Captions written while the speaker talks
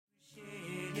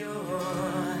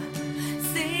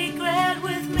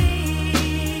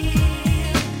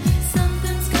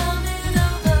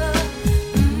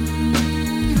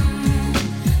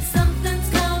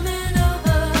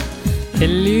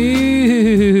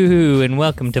Hello and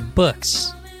welcome to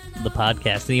Books, the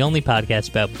podcast, the only podcast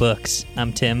about books.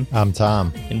 I'm Tim. I'm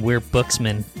Tom. And we're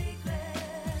booksmen.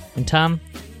 And Tom,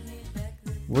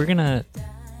 we're gonna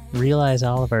realize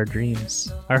all of our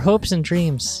dreams. Our hopes and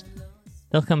dreams.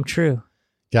 They'll come true.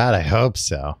 God, I hope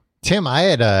so. Tim,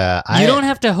 you don't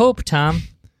have to hope, Tom.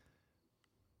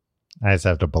 I just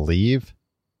have to believe.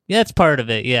 Yeah, that's part of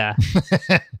it, yeah.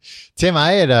 Tim,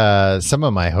 I had some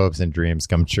of my hopes and dreams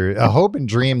come true. A hope and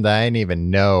dream that I didn't even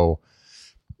know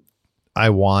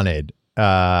I wanted.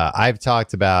 I've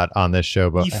talked about on this show.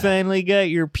 But you finally got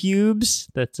your pubes?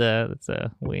 That's a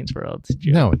Wayne's World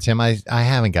joke. No, Tim, I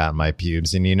haven't gotten my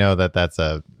pubes, and you know that's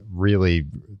a really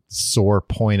sore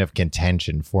point of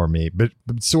contention for me. But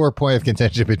sore point of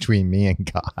contention between me and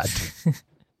God.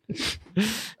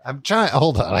 I'm trying.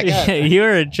 Hold on.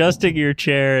 You're adjusting your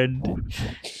chair, and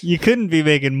you couldn't be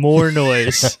making more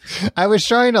noise. I was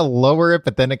trying to lower it,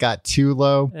 but then it got too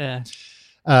low. Yeah.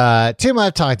 Tim,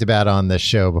 I've talked about on this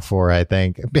show before. I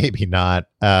think maybe not.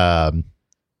 That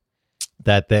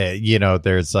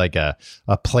there's like a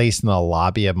place in the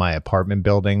lobby of my apartment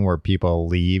building where people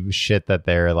leave shit that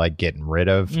they're like getting rid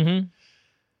of. Mm-hmm.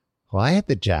 Well, I hit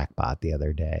the jackpot the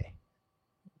other day.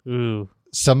 Ooh.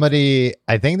 Somebody,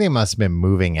 I think they must have been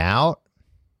moving out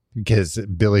because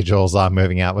Billy Joel's "I'm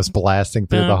Moving Out" was blasting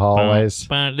through the hallways.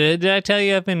 Did I tell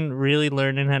you I've been really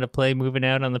learning how to play Moving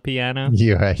Out on the piano?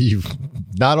 You've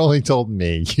not only told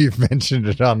me, you've mentioned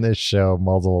it on this show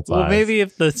multiple times. Well, maybe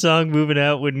if the song Moving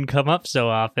Out wouldn't come up so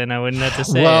often, I wouldn't have to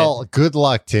say Well, it. Good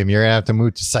luck, Tim. You're going to have to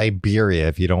move to Siberia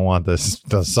if you don't want the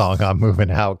song "I'm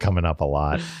Moving Out" coming up a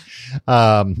lot.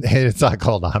 It's not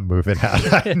called "I'm Moving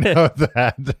Out." I know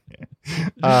that.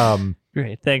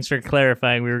 Great. Thanks for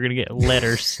clarifying. We were going to get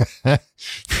letters.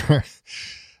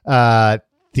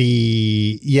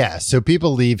 So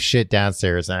people leave shit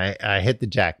downstairs, and I hit the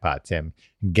jackpot, Tim.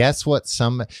 Guess what?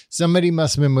 Somebody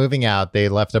must have been moving out. They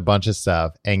left a bunch of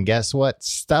stuff, and guess what?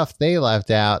 Stuff they left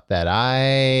out that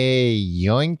I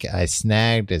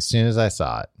snagged as soon as I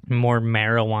saw it. More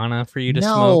marijuana for you to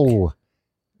smoke?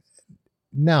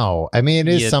 No, I mean,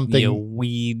 it is something. You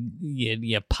weed,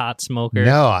 you pot smoker.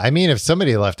 No, I mean, if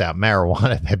somebody left out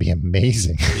marijuana, that'd be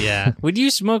amazing. Yeah. Would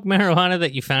you smoke marijuana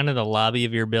that you found in the lobby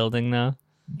of your building, though?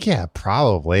 Yeah,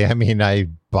 probably. I mean, I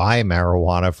buy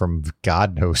marijuana from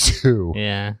God knows who.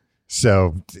 Yeah.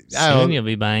 So soon you'll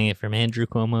be buying it from Andrew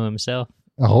Cuomo himself.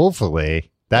 Hopefully.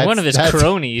 One of his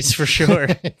cronies, for sure.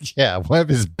 Yeah, one of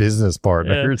his business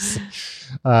partners.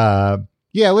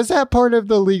 Yeah, was that part of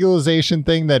the legalization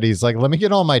thing that he's like, let me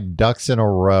get all my ducks in a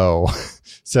row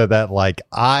so that, like,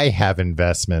 I have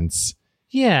investments?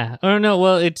 Yeah. Or no,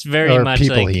 well, it's very or much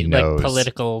people like, he knows.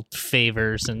 Political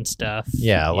favors and stuff.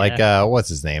 Yeah, like, what's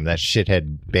his name? That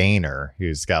shithead Boehner,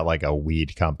 who's got, like, a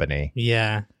weed company.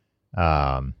 Yeah.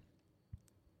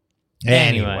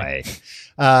 Anyway.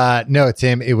 No,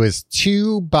 Tim, it was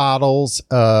 2 bottles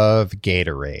of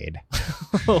Gatorade.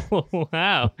 Oh,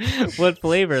 wow. What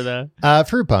flavor, though?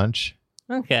 Fruit punch.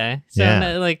 Okay. So,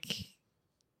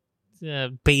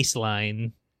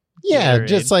 baseline. Yeah, Gatorade.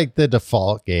 just like the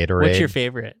default Gatorade. What's your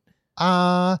favorite?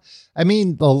 I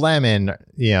mean, the lemon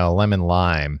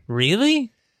lime.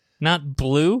 Really? Not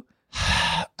blue?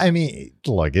 I mean,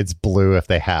 look, it's blue if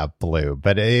they have blue,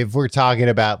 but if we're talking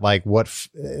about like what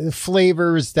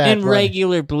flavors that in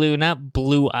regular blue, not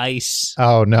blue ice.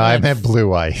 Oh no, I meant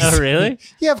blue ice. Oh really?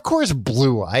 Yeah, of course,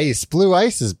 blue ice. Blue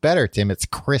ice is better, Tim. It's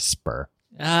crisper.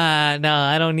 No,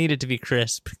 I don't need it to be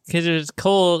crisp because if it's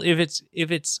cold, if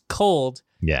it's cold,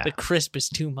 yeah, the crisp is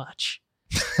too much.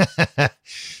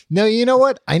 No, you know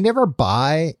what? I never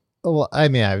buy. Well, I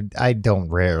mean, I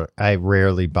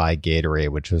rarely buy Gatorade,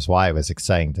 which was why it was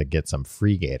exciting to get some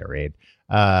free Gatorade.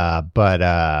 But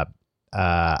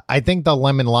I think the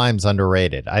lemon lime's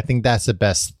underrated. I think that's the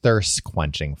best thirst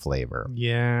quenching flavor.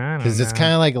 Yeah, because it's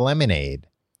kind of like lemonade.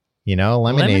 You know,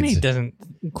 lemonade doesn't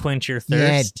quench your thirst.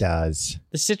 Yeah, it does.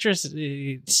 The citrus, I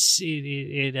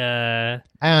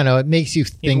don't know. It makes you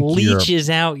think. It leaches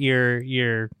out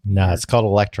your. No, it's called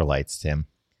electrolytes, Tim.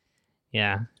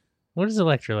 Yeah. What is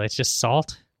electrolytes? Just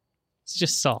salt? It's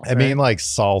just salt. I mean, like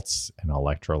salt's an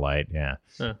electrolyte, yeah.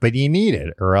 Huh. But you need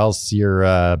it, or else your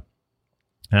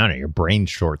your brain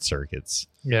short circuits.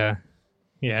 Yeah.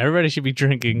 Yeah, everybody should be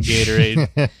drinking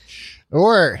Gatorade.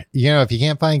 Or, if you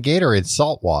can't find Gatorade,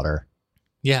 salt water.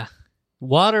 Yeah.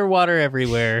 Water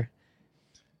everywhere.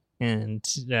 And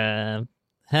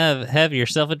have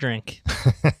yourself a drink.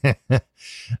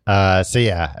 So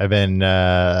yeah, I've been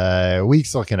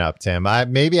weeks looking up, Tim.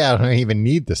 Maybe I don't even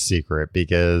need the secret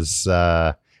because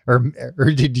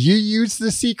Or did you use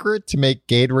the secret to make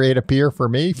Gatorade appear for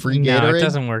me? Free Gatorade? No, it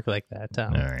doesn't work like that,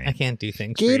 Tom. All right. I can't do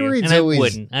things Gatorade's for you. And always- I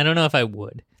wouldn't. I don't know if I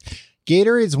would.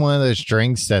 Gatorade's one of those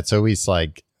drinks that's always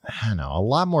like, I don't know, a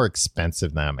lot more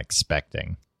expensive than I'm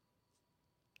expecting.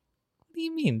 What do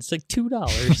you mean? It's like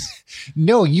 $2.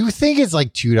 No, you think it's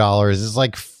like $2. It's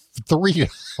like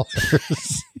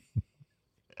 $3.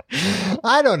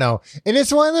 I don't know. And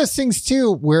it's one of those things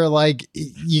too where like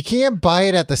you can't buy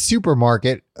it at the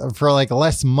supermarket for like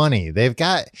less money. They've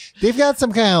got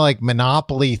some kind of like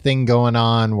monopoly thing going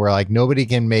on where like nobody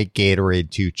can make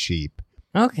Gatorade too cheap.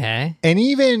 Okay. And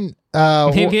even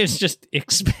Maybe it's just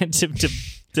expensive to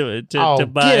buy get out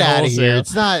of wholesale. here.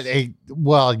 It's not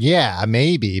yeah,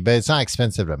 maybe, but it's not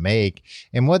expensive to make.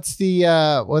 And what's the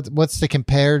what's the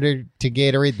comparator to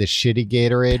Gatorade? The shitty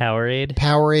Gatorade?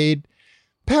 Powerade.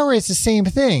 Powerade's the same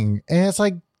thing. And it's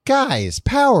like, guys,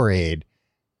 Powerade,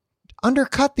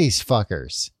 undercut these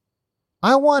fuckers.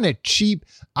 I want it cheap.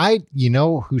 You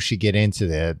know who should get into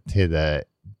the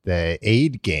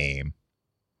aid game?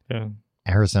 Yeah.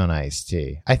 Arizona Iced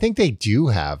Tea. I think they do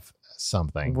have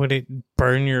something. Would it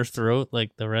burn your throat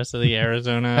like the rest of the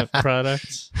Arizona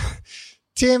products?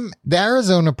 Tim, the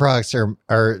Arizona products are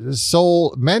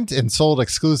meant and sold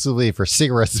exclusively for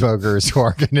cigarette smokers who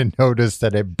aren't going to notice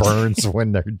that it burns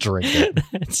when they're drinking.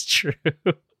 That's true.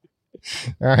 All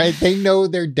right. They know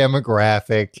their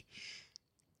demographic.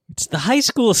 It's the high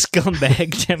school scumbag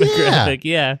demographic.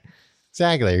 Yeah.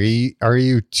 Exactly. Are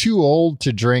you too old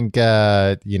to drink,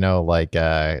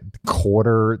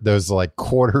 quarter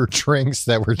drinks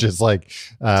that were just like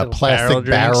plastic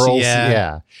barrels?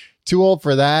 Yeah. Too old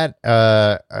for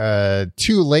that.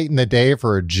 Too late in the day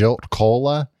for a Jolt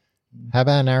Cola. How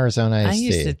about an Arizona Iced Tea? I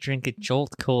used to drink a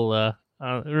Jolt Cola.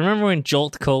 Remember when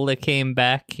Jolt Cola came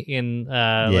back in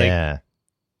it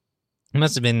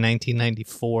must have been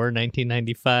 1994,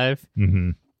 1995. Mm-hmm.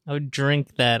 I would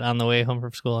drink that on the way home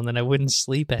from school, and then I wouldn't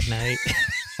sleep at night.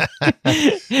 And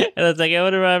I was like, I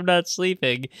wonder why I'm not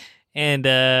sleeping. And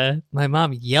my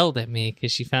mom yelled at me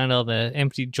because she found all the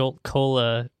empty Jolt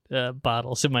Cola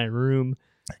bottles in my room.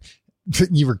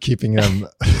 You were keeping them.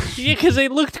 Yeah, because they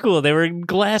looked cool. They were in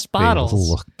glass bottles. They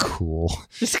look cool.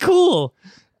 It's cool.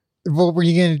 What were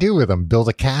you going to do with them? Build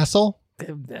a castle?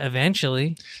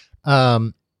 Eventually.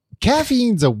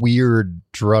 Caffeine's a weird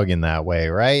drug in that way,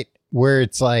 right? Where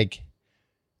it's like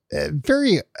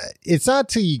it's not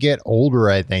till you get older,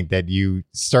 I think, that you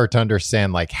start to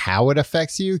understand like how it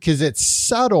affects you, because it's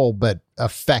subtle but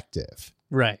effective.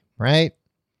 Right.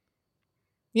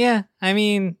 Yeah. I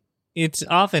mean, it's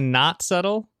often not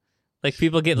subtle. Like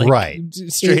people get like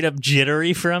straight up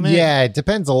jittery from it. Yeah, it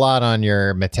depends a lot on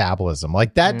your metabolism.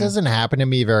 Like that doesn't happen to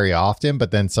me very often, but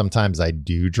then sometimes I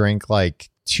do drink like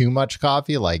too much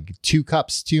coffee, like 2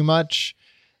 cups too much.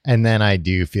 And then I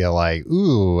do feel like,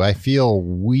 ooh, I feel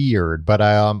weird, but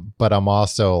I'm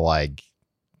also like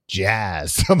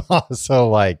jazzed. I'm also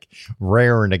like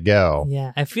raring to go.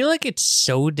 Yeah, I feel like it's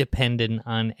so dependent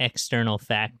on external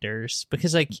factors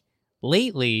because like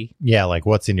lately, yeah, like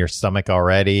what's in your stomach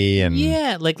already, and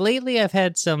yeah, like lately I've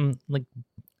had some like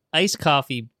iced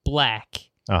coffee black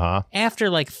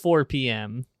after like 4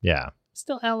 p.m. Yeah,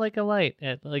 still out like a light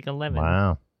at like 11.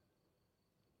 Wow.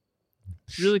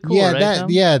 Really cool, yeah,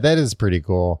 right? that is pretty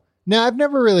cool. No,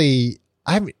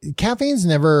 caffeine's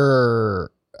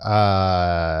never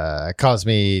caused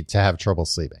me to have trouble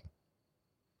sleeping.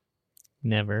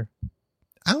 Never.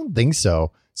 I don't think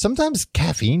so. Sometimes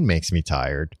caffeine makes me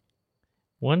tired.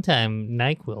 One time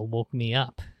NyQuil woke me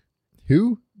up.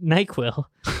 Who? NyQuil.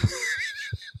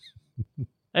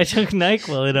 I took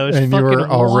NyQuil and I was and fucking you were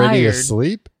already wired.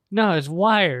 asleep? No, I was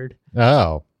wired.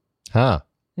 Oh. Huh.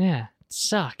 Yeah, it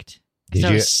sucked. Did I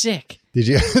you- was sick. Did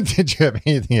you have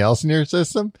anything else in your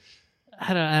system?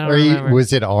 I don't remember.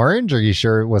 Was it orange? Are you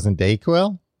sure it wasn't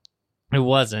Dayquil? It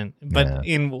wasn't. But Yeah.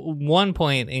 in one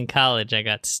point in college, I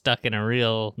got stuck in a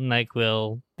real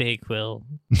NyQuil, Dayquil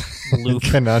loop.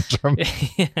 Conundrum.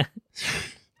 Yeah,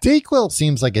 Dayquil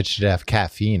seems like it should have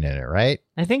caffeine in it, right?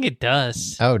 I think it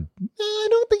does. Oh, no, I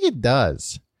don't think it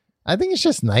does. I think it's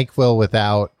just NyQuil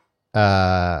without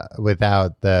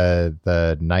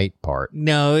the night part.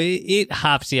 No, it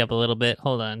hops you up a little bit.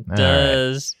 Hold on. All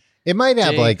Does It might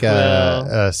have like Dayquil.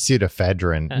 a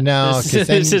pseudofedrin. No, this, because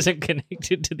then this isn't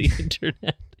connected to the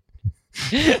internet.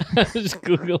 I was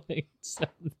Googling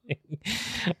something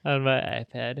on my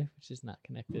iPad, which is not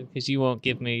connected because you won't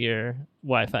give me your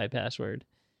Wi-Fi password.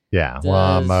 yeah. Well,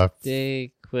 I'm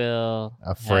Dayquil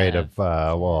afraid of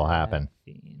what will happen.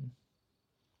 caffeine?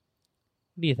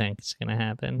 What do you think is going to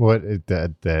happen? What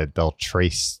they'll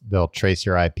trace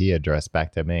your IP address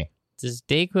back to me. Does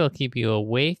Dayquil keep you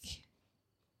awake?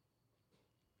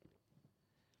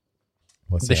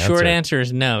 What's The short answer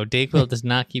is no. DayQuil does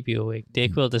not keep you awake.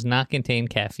 DayQuil does not contain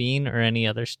caffeine or any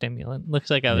other stimulant. Looks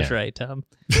like I was right, Tom.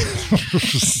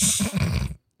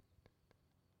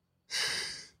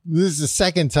 This is the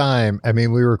second time. I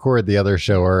mean, we recorded the other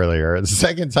show earlier. The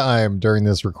second time during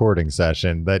this recording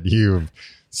session that you've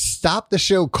stopped the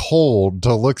show cold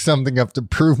to look something up to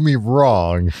prove me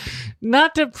wrong.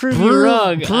 Not to prove you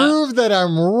wrong. Prove that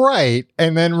I'm right,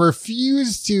 and then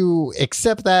refuse to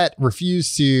accept that,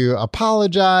 refuse to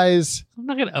apologize. I'm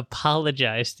not going to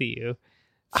apologize to you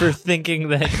for thinking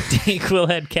that DayQuil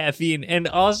had caffeine. And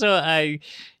also,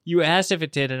 you asked if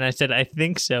it did, and I said, I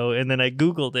think so. And then I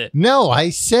Googled it. No, I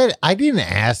said, I didn't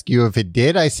ask you if it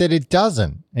did. I said it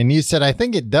doesn't. And you said, I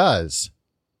think it does.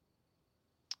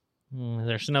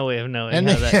 There's no way of knowing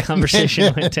how that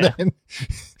conversation went down.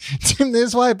 Tim, this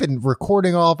is why I've been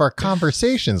recording all of our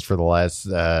conversations for the last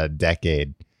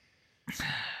decade.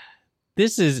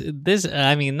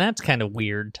 I mean, that's kind of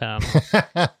weird, Tom.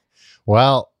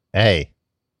 Well, hey,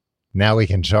 now we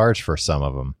can charge for some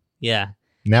of them. Yeah.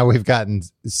 Now we've gotten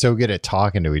so good at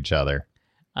talking to each other.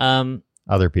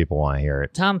 Other people want to hear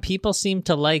it. Tom, people seem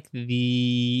to like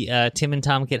the Tim and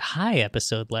Tom Get High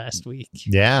episode last week.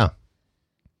 Yeah.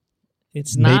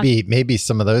 It's not maybe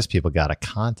some of those people got a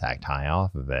contact high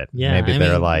off of it. Yeah, maybe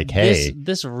they're like, hey,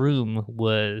 this room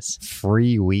was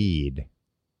free weed.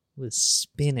 Was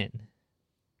spinning.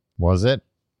 Was it?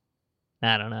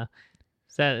 I don't know.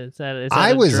 Is that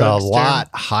I was a lot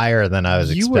higher than I was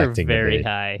expecting. You were very to be.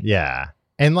 high. Yeah.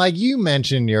 And like you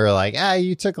mentioned, you're like,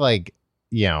 you took like,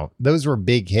 those were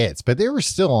big hits, but there were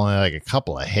still only like a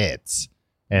couple of hits.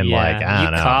 And like, I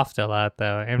don't know. You coughed a lot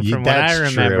though. And from what I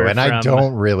remember. True. And I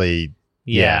don't really.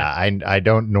 Yeah, I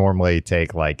don't normally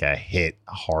take like a hit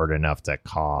hard enough to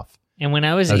cough. And when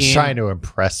I was trying to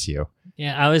impress you.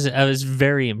 Yeah, I was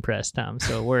very impressed, Tom.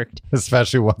 So it worked.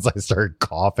 Especially once I started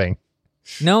coughing.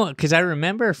 No, because I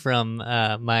remember from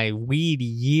my weed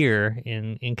year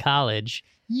in college.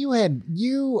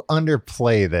 You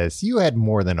underplay this. You had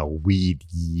more than a weed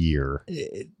year.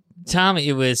 Tom,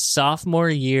 it was sophomore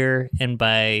year, and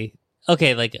like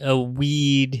a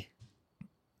weed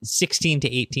 16 to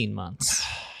 18 months.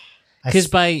 Because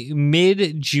by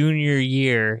mid junior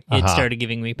year, it started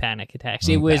giving me panic attacks.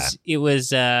 It was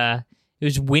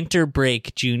winter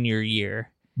break junior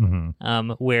year,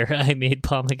 where I made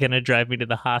Paul McKenna drive me to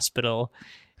the hospital,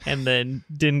 and then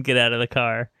didn't get out of the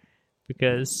car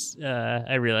because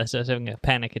I realized I was having a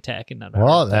panic attack and not.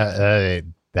 Well, that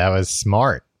was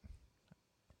smart.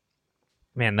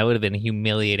 Man, that would have been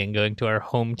humiliating going to our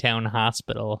hometown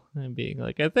hospital and being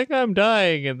like, I think I'm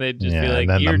dying. And they'd just be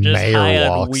like, you're just high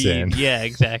on weed. In. Yeah,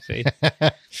 exactly.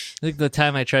 I think the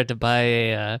time I tried to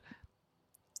buy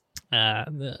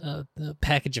a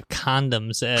package of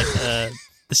condoms at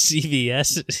the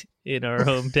CVS in our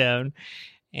hometown,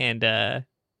 and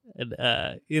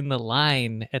in the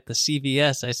line at the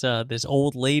CVS, I saw this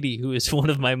old lady who is one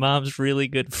of my mom's really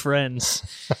good friends.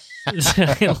 So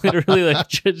I literally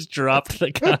just dropped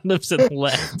the condoms and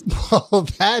left.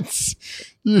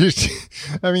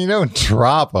 Well, you don't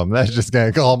drop them. That's just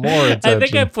going to call more attention. I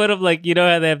think I put them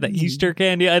how they have the Easter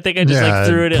candy? I think I just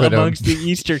threw it amongst the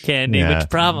Easter candy, which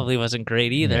probably wasn't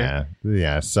great either.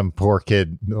 Yeah. Some poor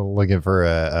kid looking for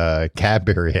a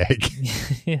Cadbury egg.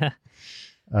 Yeah.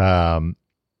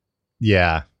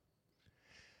 Yeah.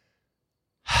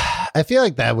 I feel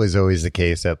like that was always the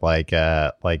case at like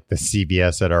the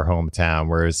CVS at our hometown,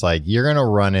 where it's like you're gonna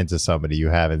run into somebody you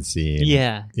haven't seen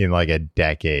in like a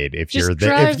decade if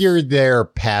you're there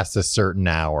past a certain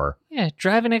hour. Yeah,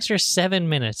 drive an extra 7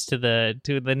 minutes to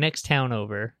the next town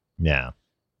over. Yeah,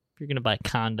 if you're gonna buy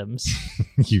condoms,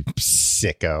 you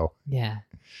sicko. Yeah.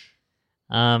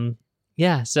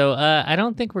 Yeah. So I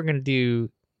don't think we're gonna do.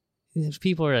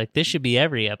 People are like, this should be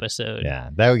every episode. Yeah,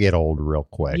 that would get old real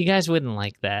quick. You guys wouldn't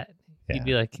like that. Yeah. You'd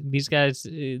be like, these guys,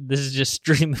 this is just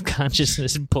stream of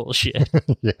consciousness bullshit.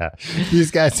 Yeah,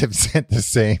 these guys have said the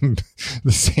same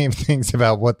things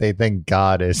about what they think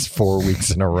God is 4 weeks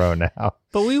in a row now.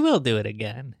 But we will do it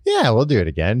again. Yeah, we'll do it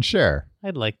again. Sure.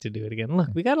 I'd like to do it again. Look,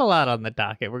 we got a lot on the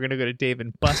docket. We're gonna go to Dave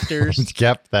and Buster's.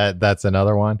 Yep, that's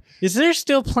another one. Is there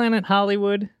still Planet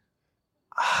Hollywood?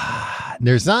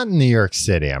 There's not in New York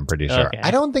City, I'm pretty sure. Okay.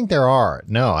 I don't think there are.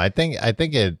 No, I think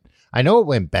it. I know it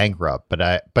went bankrupt, but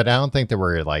I don't think there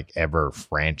were like ever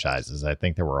franchises. I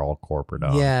think they were all corporate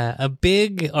owned. Yeah, a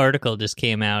big article just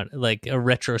came out, like a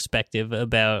retrospective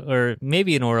about, or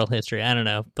maybe an oral history. I don't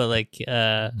know, but like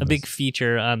a big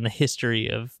feature on the history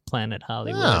of Planet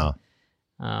Hollywood.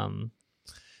 Oh.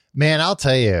 Man, I'll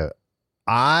tell you,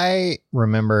 I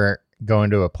remember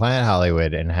going to a Planet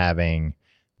Hollywood and having.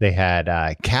 They had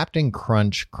Captain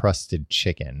Crunch crusted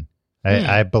chicken.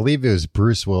 I believe it was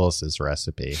Bruce Willis's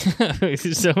recipe.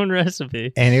 His own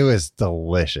recipe. And it was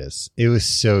delicious. It was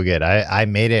so good. I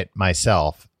made it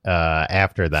myself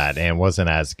after that, and it wasn't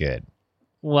as good.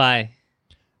 Why?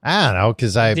 I don't know,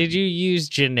 because Did you use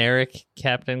generic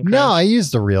Captain Crunch? No, I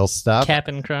used the real stuff.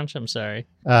 Cap'n Crunch, I'm sorry.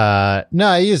 No,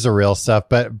 I used the real stuff,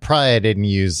 but probably I didn't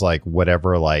use like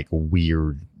whatever like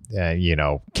weird,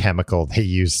 chemical they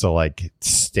use to like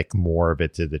stick more of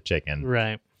it to the chicken.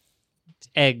 Right.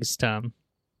 Eggs, Tom.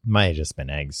 Might have just been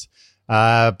eggs.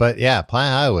 But yeah,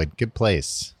 Planet Hollywood, good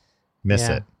place. Miss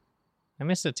it. I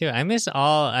miss it too. I miss the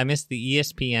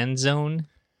ESPN zone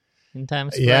in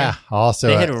Times Square. Yeah. Also,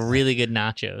 they had really good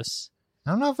nachos.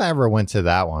 I don't know if I ever went to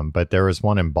that one, but there was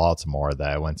one in Baltimore that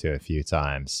I went to a few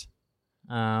times.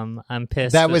 I'm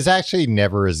pissed. That was actually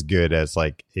never as good as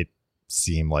like it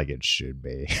seemed like it should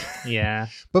be. Yeah.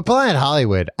 But Planet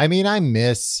Hollywood, I mean, I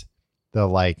miss the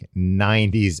like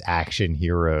 90s action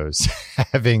heroes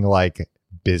having like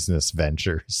business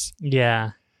ventures.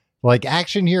 Yeah. Like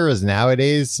action heroes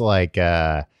nowadays, like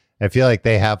I feel like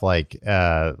they have like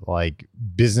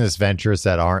business ventures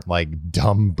that aren't like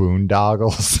dumb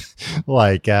boondoggles.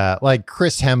 like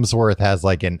Chris Hemsworth has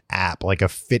like an app, like a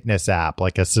fitness app,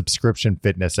 like a subscription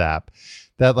fitness app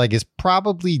that like is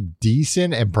probably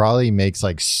decent and probably makes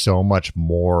like so much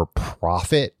more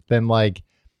profit than like,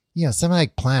 something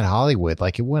like Planet Hollywood.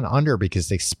 Like it went under because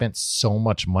they spent so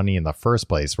much money in the first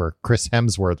place, where Chris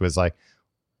Hemsworth was like,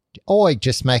 "Oh,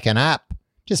 just make an app,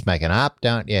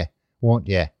 don't you? Won't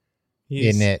you?"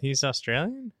 He's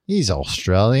Australian? He's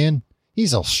Australian.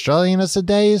 He's Australian as the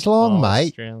day is long,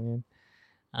 mate. Australian.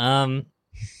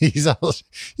 He's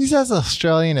as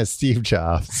Australian as Steve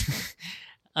Jobs.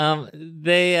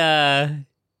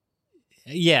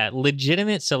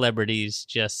 Legitimate celebrities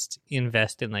just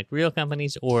invest in like real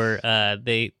companies, or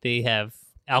they have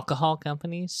alcohol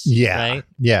companies. Yeah. Right?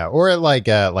 Yeah. Or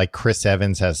like Chris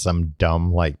Evans has some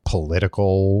dumb like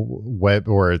political web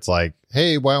where it's like,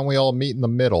 hey, why don't we all meet in the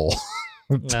middle?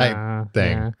 type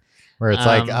thing. Yeah. Where it's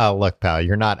like, oh, look, pal,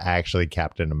 you're not actually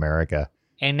Captain America.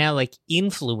 And now like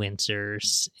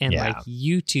influencers and Yeah. like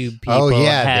YouTube people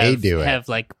they do it. have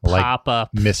like Like pop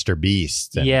up. Mr.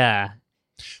 Beast. Yeah.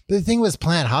 But the thing was,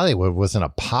 Planet Hollywood wasn't a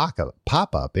pop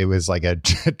up. It was like a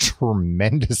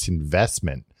tremendous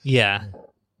investment. Yeah.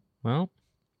 Well,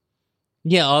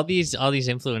 yeah, all these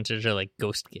influencers are like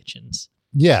ghost kitchens.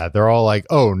 Yeah, they're all like,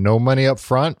 oh, no money up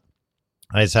front.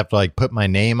 I just have to like put my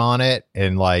name on it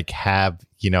and like have,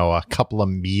 a couple of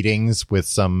meetings with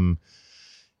some,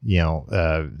 I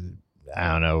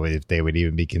don't know if they would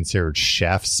even be considered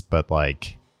chefs, but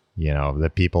like,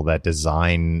 the people that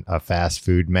design a fast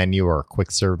food menu or a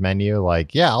quick serve menu,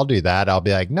 like, yeah, I'll do that. I'll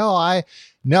be like, no, I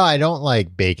don't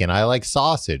like bacon. I like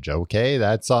sausage. Okay.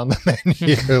 That's on the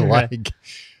menu. Like,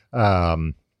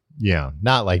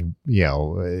 not like,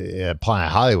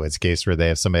 Planet Hollywood's case where they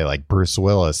have somebody like Bruce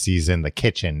Willis. He's in the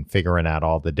kitchen figuring out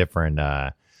all the different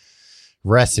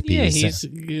recipes. Yeah,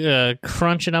 he's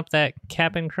crunching up that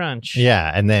Cap'n Crunch.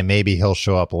 Yeah, and then maybe he'll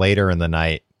show up later in the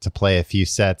night to play a few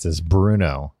sets as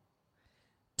Bruno.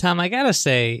 Tom, I gotta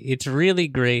say, it's really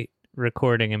great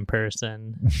recording in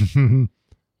person,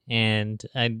 and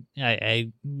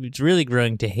I it's really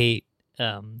growing to hate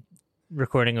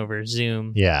recording over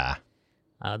Zoom. Yeah.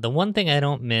 The one thing I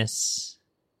don't miss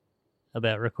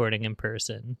about recording in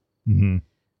person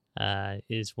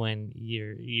is when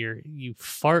you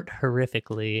fart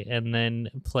horrifically and then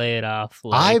play it off.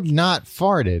 Like, I've not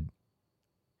farted.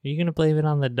 Are you gonna blame it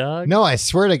on the dog? No, I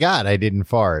swear to God, I didn't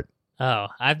fart. Oh,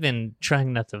 I've been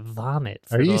trying not to vomit.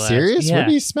 Are you serious? Yeah. What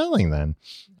are you smelling then?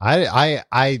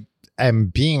 I am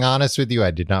being honest with you. I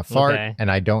did not fart,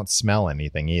 and I don't smell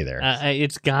anything either.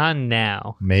 It's gone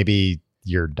now. Maybe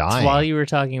you're dying. While you were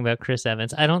talking about Chris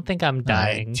Evans, I don't think I'm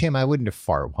dying. Tim, I wouldn't have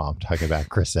farted while I'm talking about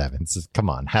Chris Evans. Come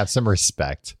on, have some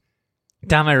respect.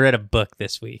 Tom, I read a book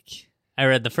this week. I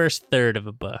read the first third of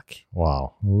a book.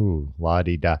 Wow. Ooh,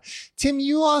 la-di-da. Tim,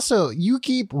 you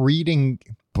keep reading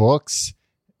books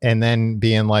and then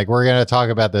being like, we're going to talk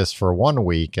about this for 1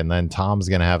 week, and then Tom's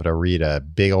going to have to read a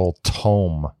big old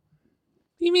tome. What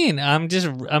do you mean? I'm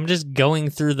just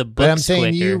going through the books. But I'm saying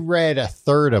quicker. you read a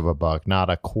third of a book, not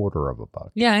a quarter of a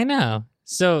book. Yeah, I know.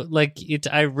 So, like,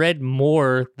 I read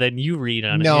more than you read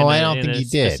on. No, I don't think you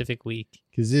did. Specific week,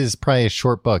 because this is probably a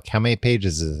short book. How many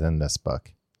pages is in this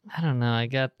book? I don't know. I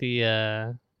got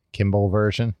the Kindle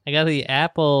version. I got the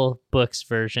Apple Books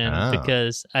version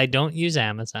because I don't use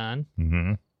Amazon,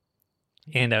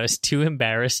 and I was too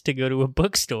embarrassed to go to a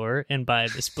bookstore and buy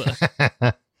this book.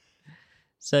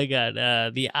 So I got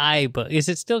the iBook. Is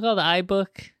it still called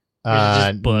iBook? Or is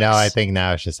it just books? No, I think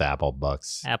now it's just Apple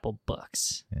Books. Apple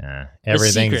Books. Yeah,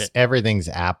 Secret. everything's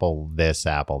Apple this,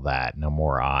 Apple that. No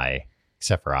more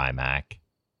except for iMac,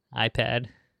 iPad,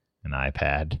 and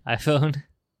iPad, iPhone,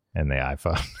 and the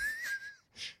iPhone.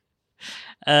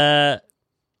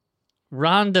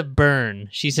 Rhonda Byrne.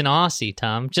 She's an Aussie,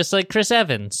 Tom, just like Chris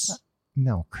Evans.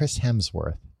 No, Chris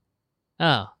Hemsworth.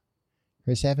 Oh,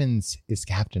 Chris Evans is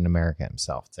Captain America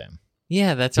himself, Tim.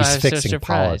 yeah, that's why I He's was so fixing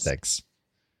surprised. politics.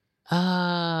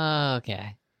 Oh,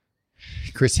 okay.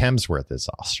 Chris Hemsworth is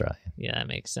Australian. Yeah, that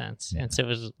makes sense. Yeah. And so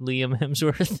was Liam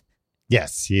Hemsworth.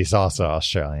 Yes, he's also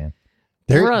Australian.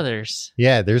 Brothers.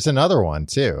 Yeah, there's another one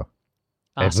too.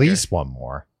 Oscar. At least one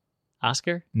more.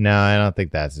 Oscar? No, I don't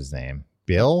think that's his name.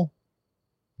 Bill?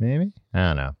 Maybe? I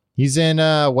don't know. He's in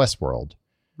Westworld.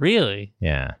 Really?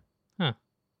 Yeah.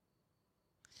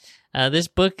 This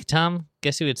book, Tom,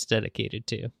 guess who it's dedicated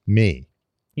to? Me.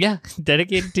 Yeah,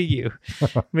 dedicated to you.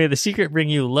 May the secret bring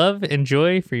you love and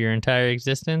joy for your entire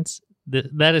existence.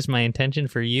 That is my intention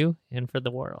for you and for the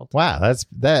world. Wow, that's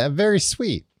very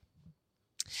sweet.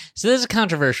 So this is a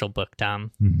controversial book,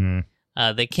 Tom.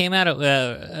 Mm-hmm. They came out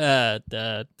at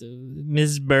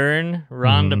Ms. Byrne,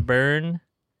 Rhonda Byrne,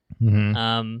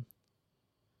 Mm-hmm.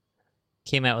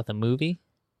 came out with a movie.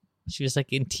 She was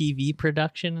like in TV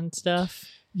production and stuff.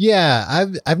 Yeah,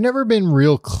 I've never been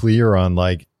real clear on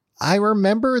like I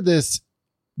remember this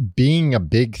being a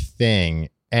big thing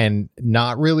and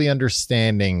not really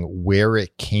understanding where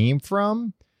it came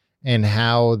from and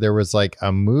how there was like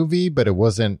a movie, but it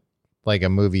wasn't like a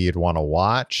movie you'd want to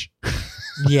watch.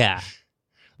 Yeah.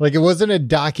 Like it wasn't a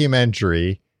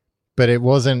documentary, but it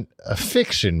wasn't a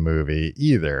fiction movie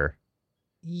either.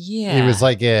 Yeah. It was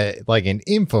like an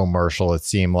infomercial, it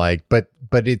seemed like, but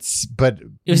it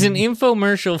was an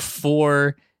infomercial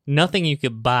for nothing you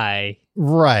could buy.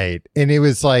 Right. And it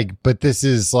was like, but this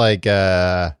is like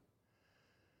yeah,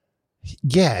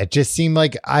 it just seemed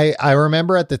like I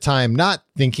remember at the time not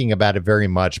thinking about it very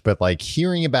much, but like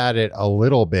hearing about it a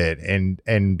little bit and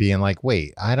being like,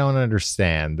 wait, I don't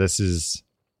understand what this is.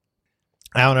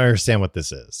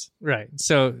 Right.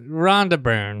 So Rhonda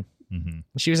Byrne, Mm-hmm.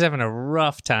 she was having a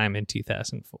rough time in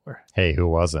 2004. Hey, who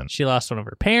wasn't? She lost one of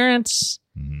her parents.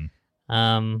 Mm-hmm.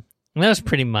 And that was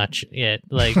pretty much it.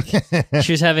 Like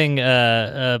she was having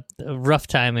a rough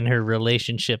time in her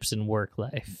relationships and work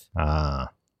life.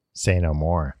 Say no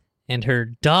more. And her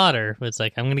daughter was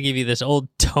like, I'm going to give you this old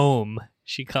tome,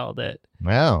 she called it.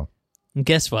 Wow. And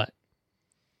guess what?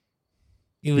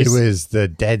 It was the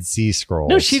Dead Sea Scrolls.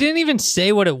 No, she didn't even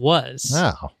say what it was.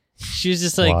 Oh. She was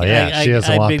just like, well, yeah, she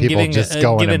doesn't want people just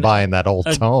going and buying that old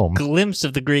tome. Glimpse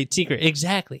of the great secret.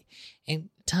 Exactly. And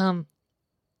Tom,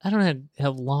 I don't know how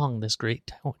long this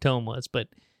great tome was, but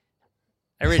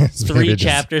I read 3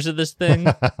 chapters of this thing,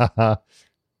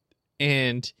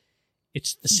 and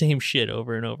it's the same shit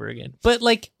over and over again. But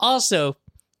like, also,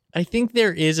 I think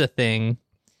there is a thing.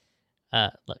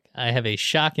 Look, I have a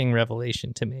shocking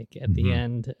revelation to make at the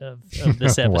end of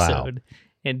this episode. Wow.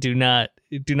 And do not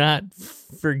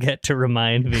forget to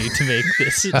remind me to make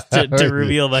this to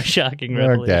reveal my shocking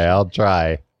revelation. Okay, I'll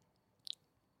try.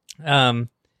 I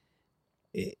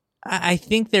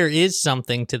think there is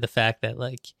something to the fact that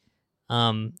like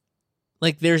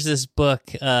there's this book.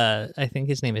 I think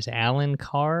his name is Alan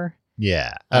Carr.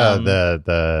 Yeah.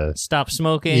 The Stop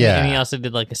Smoking. Yeah. And he also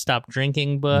did like a Stop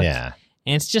Drinking book. Yeah.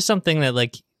 And it's just something that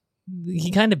like he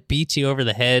kind of beats you over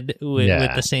the head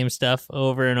with the same stuff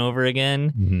over and over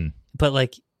again. Mm-hmm. But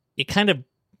like it kind of,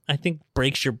 I think,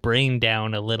 breaks your brain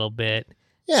down a little bit.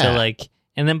 Yeah. So like,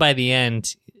 and then by the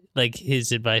end, like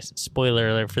his advice, spoiler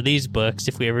alert for these books,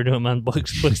 if we ever do them on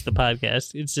books the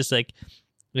podcast, it's just like,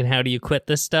 and how do you quit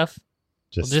this stuff?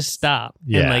 Just stop.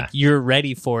 Yeah. And like, you're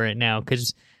ready for it now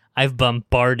because I've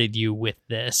bombarded you with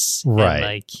this.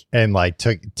 Right. And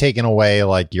taken away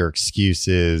like your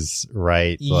excuses,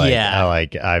 right? Like, yeah.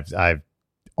 I've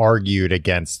argued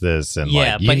against this and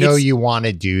but you want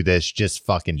to do this, just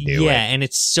fucking do it. Yeah, and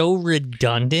it's so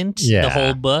redundant, the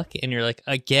whole book, and you're like,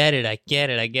 I get it.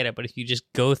 But if you just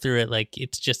go through it, like,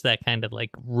 it's just that kind of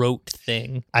like rote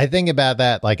thing. I think about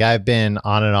that. Like I've been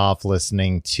on and off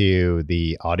listening to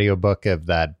the audiobook of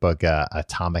that book,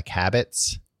 Atomic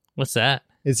Habits. What's that?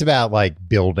 It's about like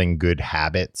building good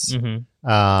habits.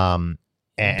 Mm-hmm.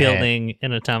 And building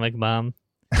an atomic bomb.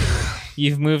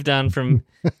 You've moved on from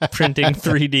printing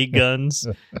 3D guns.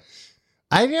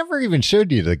 I never even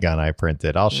showed you the gun I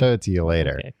printed. I'll show it to you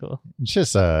later. Okay, cool. It's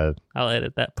just I'll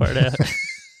edit that part out.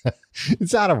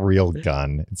 It's not a real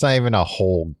gun. It's not even a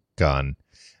whole gun.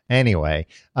 Anyway,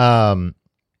 Atomic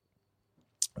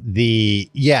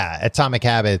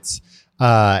Habits,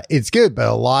 it's good, but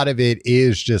a lot of it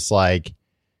is just like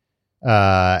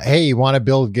hey, you want to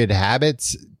build good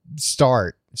habits?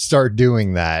 Start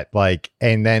doing that. Like,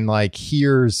 and then like,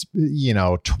 here's,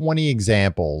 20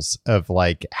 examples of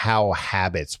like how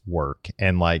habits work.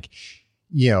 And like,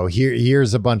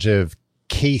 here's a bunch of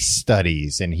case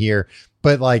studies and here,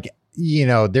 but like,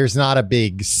 there's not a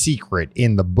big secret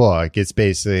in the book. It's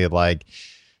basically like,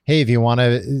 hey, if you want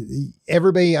to,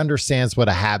 everybody understands what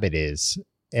a habit is,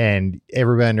 and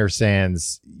everybody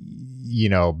understands,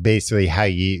 basically how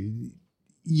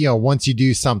once you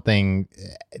do something,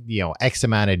 X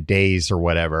amount of days or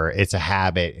whatever, it's a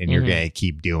habit and you're going to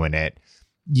keep doing it.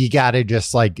 You got to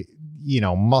just like,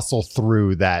 muscle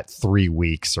through that 3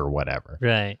 weeks or whatever.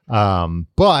 Right.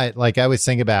 But like I was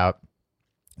thinking about,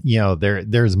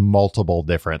 there's multiple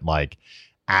different like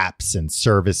apps and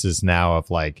services now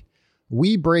of like,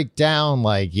 we break down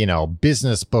like,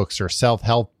 business books or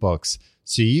self-help books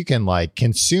so you can like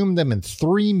consume them in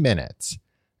 3 minutes.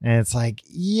 And it's like,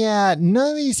 yeah,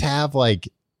 none of these have like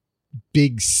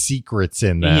big secrets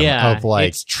in them. Yeah, of like,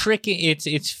 it's tricky.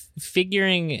 It's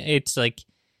figuring. It's like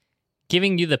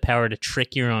giving you the power to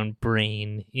trick your own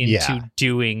brain into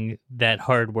doing that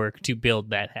hard work to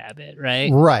build that habit.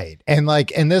 Right. And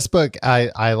like in this book,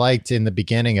 I liked in the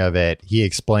beginning of it, he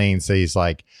explains that he's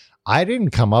like, I didn't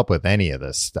come up with any of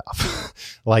this stuff.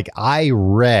 Like I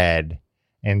read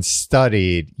and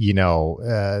studied,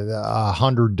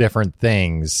 100 different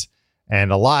things,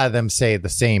 and a lot of them say the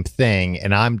same thing.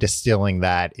 And I'm distilling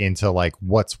that into like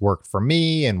what's worked for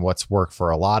me and what's worked for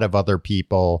a lot of other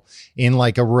people in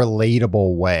like a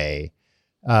relatable way.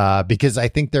 Because I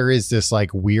think there is this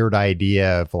like weird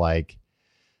idea of like,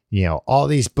 all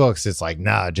these books, it's like,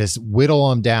 nah, just whittle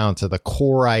them down to the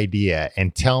core idea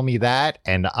and tell me that.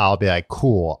 And I'll be like,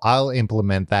 cool, I'll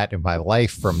implement that in my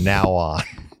life from now on.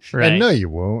 Right. And no, you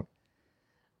won't.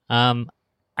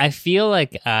 I feel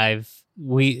like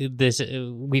we've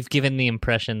given the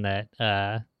impression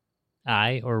that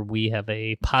we have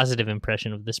a positive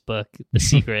impression of this book, The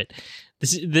Secret.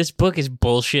 This book is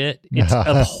bullshit. It's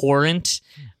abhorrent.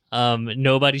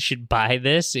 Nobody should buy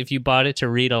this. If you bought it to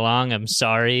read along, I'm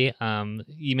sorry.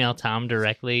 Email Tom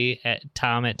directly at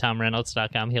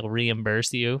tom@tomreynolds.com. He'll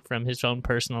reimburse you from his own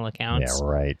personal accounts. Yeah,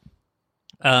 right.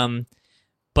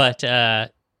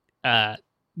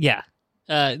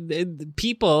 The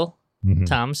people,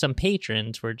 Tom, some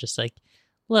patrons were just like,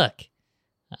 look,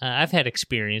 I've had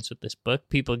experience with this book.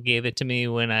 People gave it to me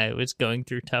when I was going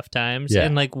through tough times. Yeah.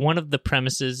 And like one of the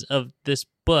premises of this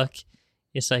book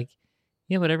is like,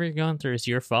 yeah, whatever you're going through is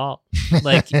your fault.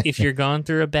 Like if you're going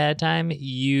through a bad time,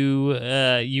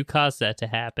 you caused that to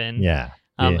happen. Yeah.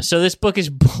 So this book is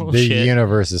bullshit. The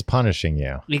universe is punishing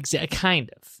you. Kind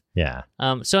of. Yeah.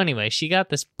 So anyway, she got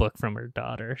this book from her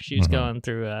daughter. She was going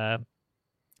through a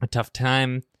tough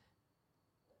time.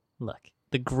 Look,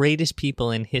 the greatest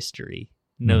people in history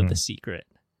know the secret.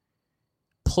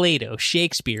 Plato,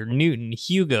 Shakespeare, Newton,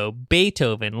 Hugo,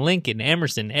 Beethoven, Lincoln,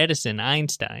 Emerson, Edison,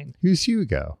 Einstein. Who's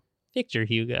Hugo? Victor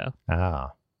Hugo.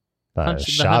 Ah,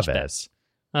 Chavez.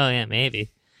 Oh yeah,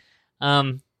 maybe.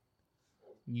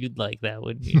 You'd like that,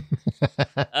 wouldn't you?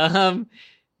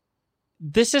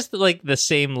 This is like the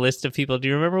same list of people. Do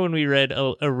you remember when we read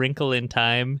A Wrinkle in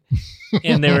Time?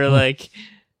 And they were like,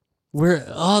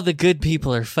 all the good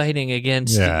people are fighting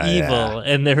against evil. Yeah.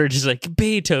 And they were just like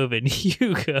Beethoven,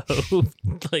 Hugo,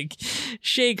 like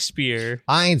Shakespeare,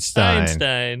 Einstein.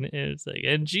 And it's like,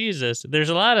 and Jesus.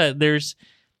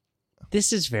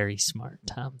 This is very smart,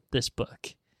 Tom, this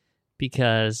book,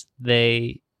 because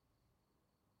they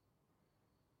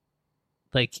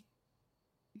like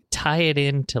tie it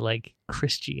into like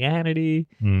Christianity.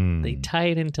 They tie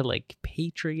it into like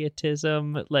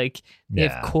patriotism. Like they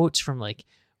have quotes from like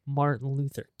Martin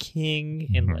Luther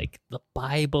King and like the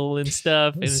Bible and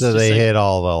stuff. And so they hit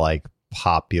all the like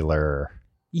popular.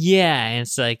 Yeah, and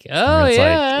it's like,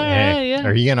 yeah.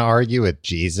 Are you going to argue with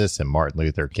Jesus and Martin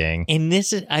Luther King? And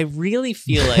I really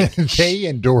feel like they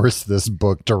endorse this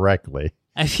book directly.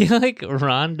 I feel like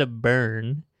Rhonda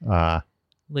Byrne,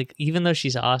 like even though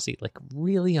she's Aussie, like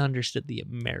really understood the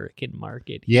American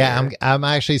market. Yeah, I'm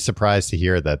actually surprised to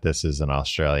hear that this is an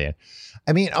Australian.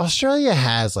 I mean, Australia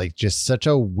has like just such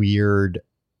a weird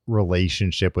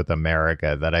relationship with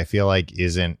America that I feel like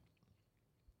isn't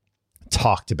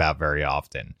talked about very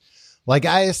often. Like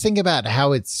I just think about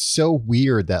how it's so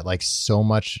weird that like so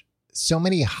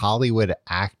many Hollywood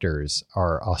actors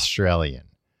are Australian.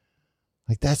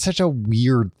 Like that's such a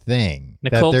weird thing.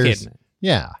 Nicole Kidman.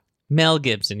 Yeah. Mel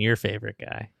Gibson, your favorite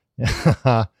guy.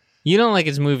 You don't like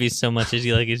his movies so much as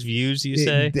you like his views, you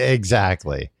say?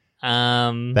 Exactly. The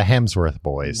Hemsworth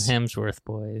boys. Yeah.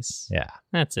 Yeah.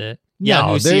 That's it.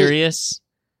 Yahoo Serious.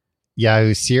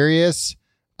 Yahoo Serious.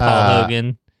 Paul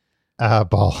Hogan.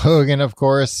 Paul Hogan, of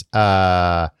course.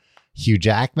 Hugh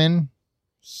Jackman.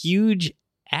 Huge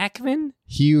Ackman?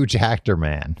 Huge actor,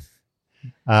 man.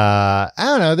 I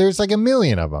don't know. There's like a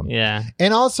million of them. Yeah.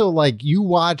 And also, like, you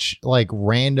watch like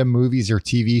random movies or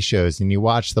TV shows and you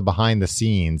watch the behind the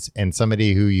scenes, and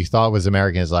somebody who you thought was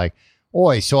American is like,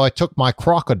 "Oi, so I took my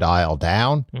crocodile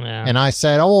down and I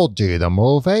said, I'll do the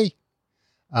movie."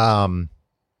 I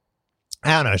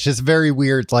don't know. It's just very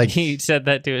weird. Like, he said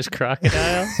that to his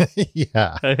crocodile.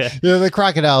 Yeah. Okay. Yeah, the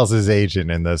crocodile's his agent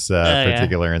in this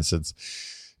particular instance.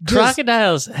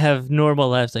 Crocodiles have normal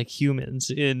lives like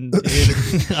humans in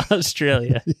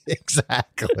Australia.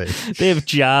 Exactly. They have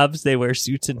jobs. They wear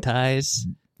suits and ties.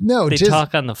 No, they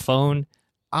talk on the phone.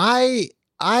 I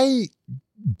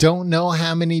don't know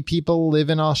how many people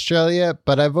live in Australia,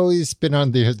 but I've always been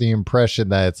under the impression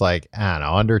that it's like, I don't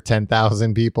know, under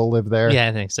 10,000 people live there. Yeah,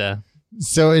 I think so.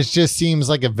 So it just seems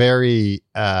like a very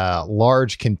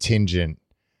large contingent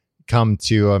come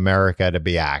to America to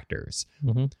be actors.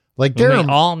 Mm-hmm. Like they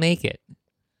all make it.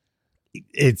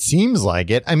 It seems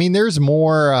like it. I mean, there's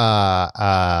more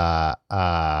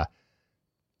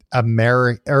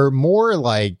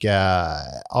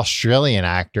Australian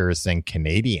actors than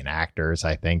Canadian actors,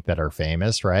 I think, that are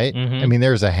famous, right? Mm-hmm. I mean,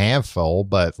 there's a handful,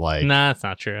 but like, nah, that's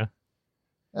not true.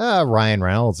 Ryan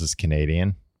Reynolds is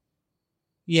Canadian.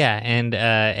 Yeah, and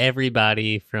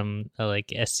everybody from like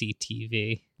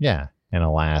SCTV. Yeah, and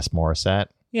Alanis Morissette.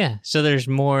 Yeah, so there's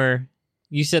more.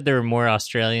 You said there were more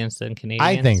Australians than Canadians?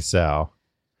 I think so.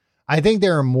 I think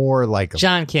there are more like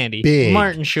John Candy, big,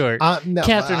 Martin Short, no,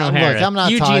 Catherine O'Hara, look, I'm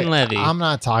not Eugene Levy. I'm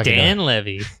not talking Dan about,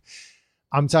 Levy.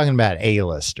 I'm talking about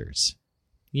A-listers.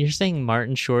 You're saying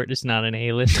Martin Short is not an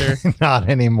A-lister? Not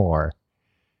anymore.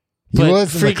 He but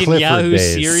was in the freaking Clifford Yahoo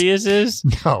days. Serious is?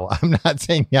 No, I'm not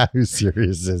saying Yahoo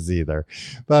Serious is either.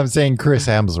 But I'm saying Chris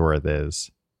Hemsworth is.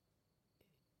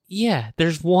 Yeah,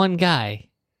 there's one guy.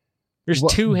 There's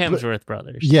two Hemsworth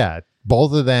brothers. Yeah,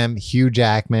 both of them, Hugh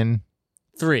Jackman.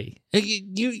 3.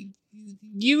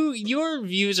 Your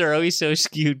views are always so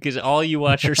skewed because all you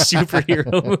watch are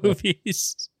superhero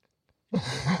movies.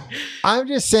 I'm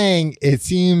just saying it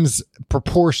seems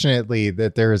proportionately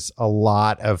that there's a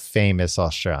lot of famous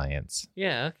Australians.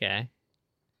 Yeah, okay.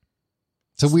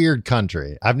 It's a weird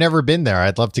country. I've never been there.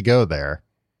 I'd love to go there.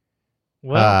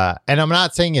 Well, and I'm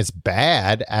not saying it's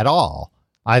bad at all.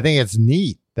 I think it's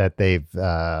neat that they've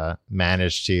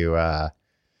managed to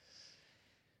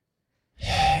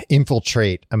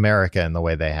infiltrate America in the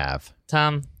way they have.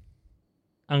 Tom,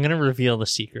 I'm going to reveal the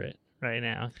secret right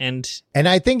now. And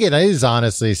I think it is,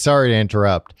 honestly, sorry to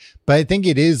interrupt, but I think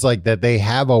it is like that they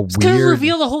have a it's going to weird...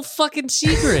 reveal the whole fucking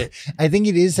secret. I think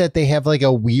it is that they have like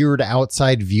a weird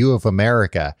outside view of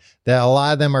America, that a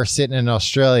lot of them are sitting in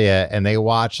Australia and they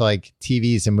watch like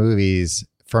TVs and movies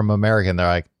from America and they're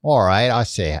like, all right, I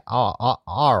see. All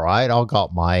right, I'll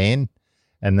got my in.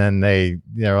 And then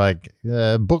they're like,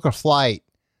 book a flight,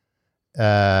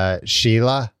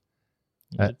 Sheila.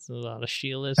 That's a lot of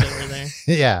Sheilas over there.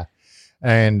 Yeah.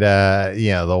 And,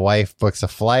 the wife books a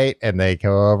flight and they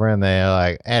go over and they're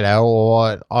like,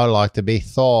 hello, I'd like to be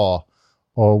Thor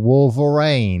or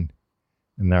Wolverine.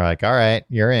 And they're like, all right,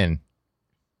 you're in.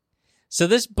 So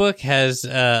this book has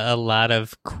a lot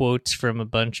of quotes from a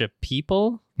bunch of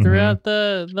people throughout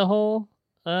the whole.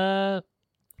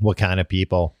 What kind of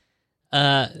people?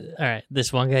 All right.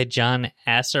 This one guy, John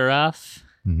Asseroff,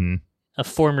 a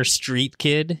former street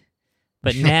kid.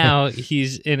 But now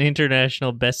he's an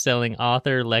international best-selling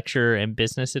author, lecturer, and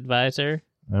business advisor.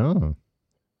 Oh.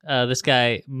 This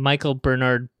guy, Michael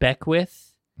Bernard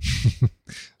Beckwith.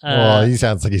 Well, he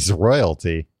sounds like he's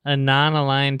royalty. A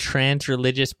non-aligned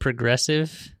trans-religious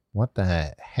progressive. What the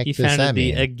heck he does that founded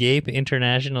mean? the Agape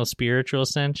International Spiritual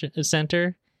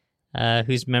Center,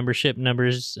 whose membership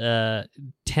numbers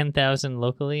 10,000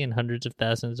 locally and hundreds of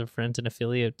thousands of friends and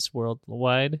affiliates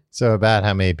worldwide. So about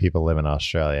how many people live in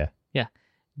Australia? Yeah.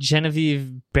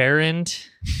 Genevieve Behrend,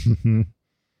 one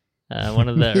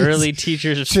of the early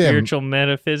teachers of spiritual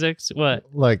metaphysics. What?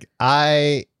 Look,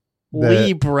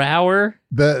 Lee Brower.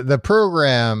 The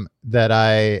program that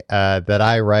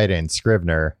I write in,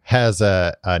 Scrivener, has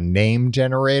a name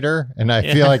generator, and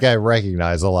I feel like I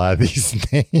recognize a lot of these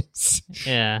names.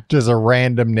 Yeah. Just a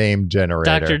random name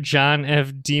generator. Dr. John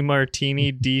F.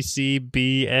 DeMartini, DC,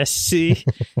 BSc.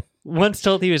 Once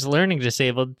told he was learning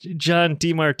disabled, John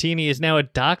DeMartini is now a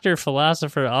doctor,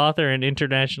 philosopher, author, and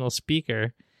international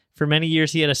speaker. For many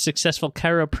years, he had a successful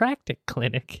chiropractic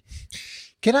clinic.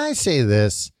 Can I say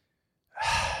this?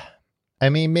 I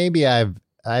mean,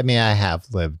 I have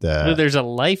lived. There's a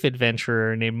life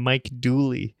adventurer named Mike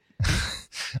Dooley.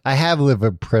 I have lived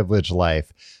a privileged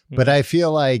life, but I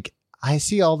feel like I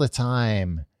see all the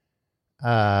time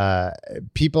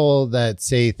people that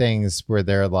say things where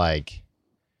they're like,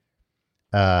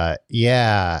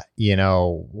 yeah, you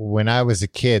know, when I was a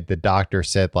kid, the doctor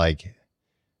said like,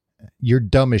 you're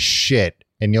dumb as shit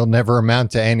and you'll never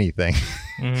amount to anything.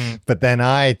 Mm-hmm. But then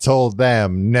I told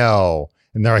them no.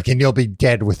 And they're like, and you'll be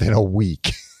dead within a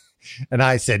week. And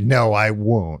I said, no, I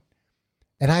won't.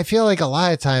 And I feel like a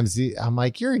lot of times I'm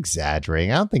like, you're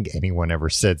exaggerating. I don't think anyone ever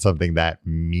said something that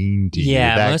mean to you.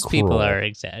 Yeah, that most cruel. people are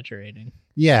exaggerating.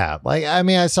 Yeah. Like, I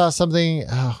mean, I saw something.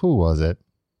 Who was it?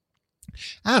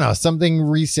 I don't know. Something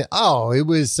recent. Oh, it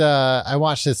was. I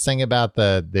watched this thing about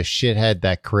the shithead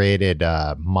that created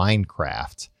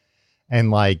Minecraft. And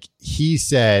like he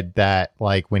said that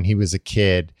like when he was a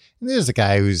kid, and there's a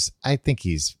guy who's, I think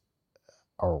he's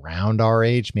around our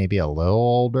age, maybe a little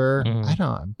older. I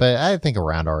don't, but I think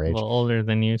around our age. A little older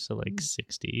than you, so like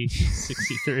 60,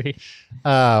 63.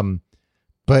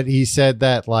 But he said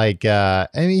that like, I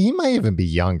mean, he might even be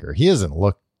younger. He doesn't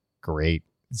look great.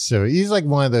 So he's like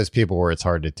one of those people where it's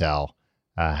hard to tell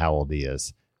how old he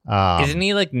is. Isn't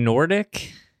he like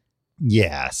Nordic?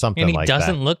 Yeah, something and he like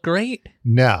doesn't that. look great?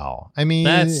 No. I mean,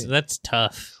 that's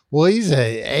tough. Well, he's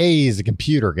a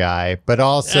computer guy, but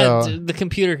also the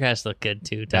computer guys look good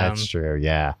too, Tom. That's true,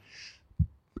 yeah.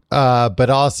 But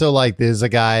also like there's a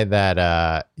guy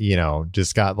that you know,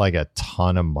 just got like a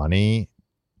ton of money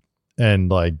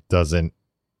and like doesn't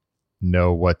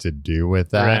know what to do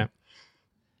with that.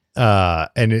 Right.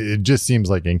 And it just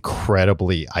seems like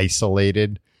incredibly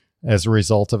isolated as a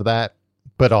result of that,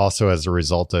 but also as a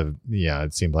result of, yeah,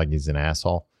 it seems like he's an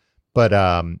asshole.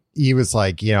 But he was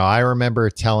like, you know, I remember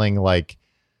telling like,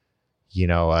 you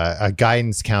know, a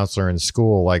guidance counselor in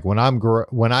school, like when I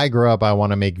grow up, I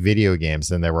want to make video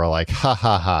games. And they were like, ha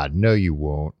ha ha, no, you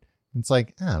won't. It's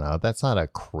like, I don't know. That's not a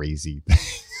crazy thing.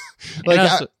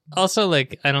 Like also,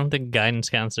 like, I don't think guidance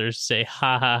counselors say,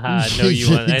 ha ha ha, no, you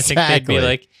won't. Exactly. I think they'd be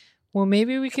like, well,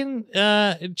 maybe we can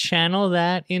channel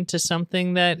that into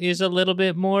something that is a little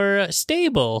bit more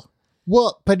stable.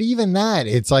 Well, but even that,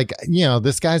 it's like, you know,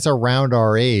 this guy's around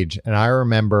our age. And I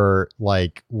remember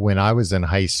like when I was in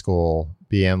high school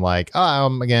being like, oh,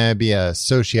 I'm going to be a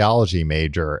sociology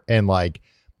major. And like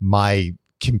my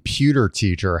computer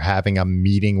teacher having a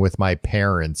meeting with my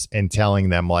parents and telling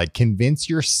them like, convince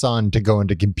your son to go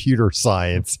into computer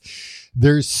science.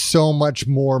 There's so much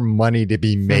more money to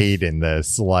be made in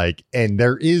this. Like, and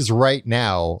there is right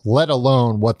now, let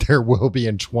alone what there will be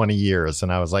in 20 years.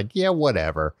 And I was like, yeah,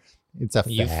 whatever. It's a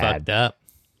fad. You fucked up.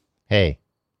 Hey,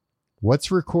 what's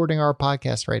recording our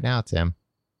podcast right now, Tim?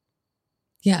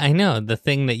 Yeah, I know. The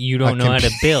thing that you don't know how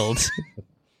to build.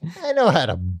 I know how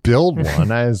to build one.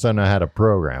 I just don't know how to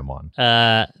program one.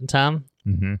 Tom,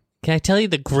 can I tell you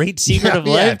the great secret of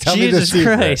life? Yeah, tell Jesus me the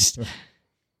Christ.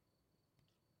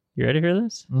 You ready for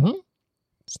this? Mm-hmm.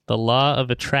 It's the law of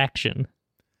attraction.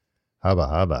 Hubba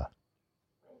hubba.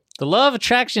 The law of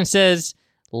attraction says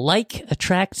like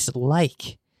attracts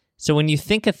like. So when you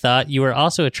think a thought, you are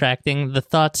also attracting the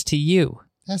thoughts to you.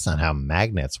 That's not how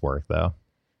magnets work, though.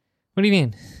 What do you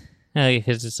mean?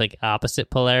 Because it's like opposite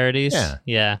polarities?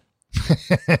 Yeah.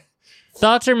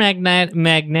 Thoughts are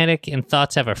magnetic, and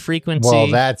thoughts have a frequency. Well,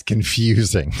 that's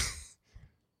confusing.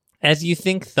 As you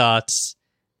think thoughts,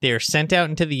 they are sent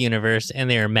out into the universe, and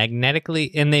they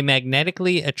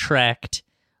magnetically attract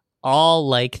all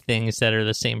like things that are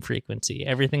the same frequency.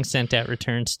 Everything sent out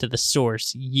returns to the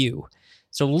source, you.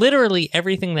 So literally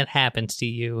everything that happens to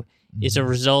you is a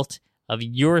result of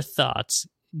your thoughts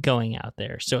going out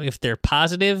there. So if they're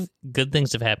positive, good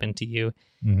things have happened to you.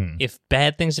 Mm-hmm. If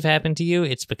bad things have happened to you,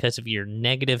 it's because of your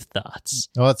negative thoughts.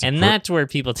 Oh, that's where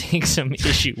people take some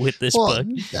issue with this book.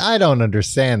 I don't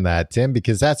understand that, Tim,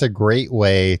 because that's a great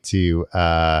way to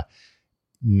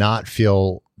not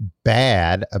feel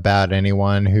bad about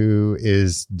anyone who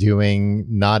is doing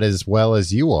not as well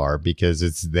as you are, because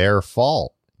it's their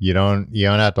fault. You don't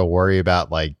have to worry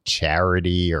about like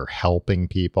charity or helping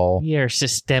people. Yeah, or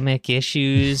systemic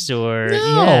issues or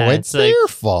it's their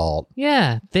fault.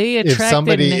 Yeah, they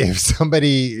attracted. If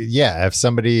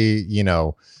somebody, you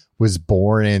know, was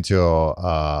born into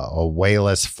a way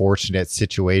less fortunate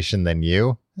situation than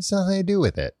you, that's nothing to do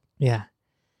with it. Yeah.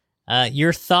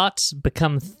 Your thoughts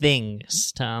become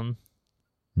things, Tom.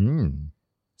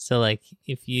 So like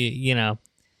if you know,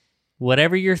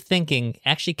 whatever you're thinking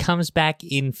actually comes back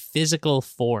in physical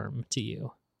form to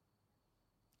you.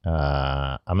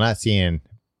 I'm not seeing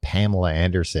Pamela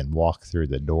Anderson walk through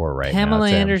the door right now.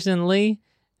 Pamela Anderson Lee?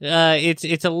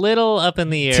 It's a little up in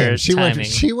the air. Tim,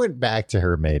 she went back to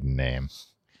her maiden name.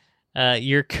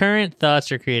 Your current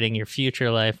thoughts are creating your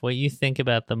future life. What you think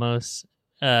about the most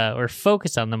or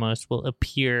focus on the most will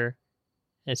appear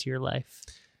as your life.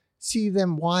 See,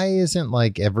 then why isn't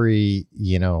like every,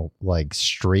 like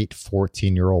straight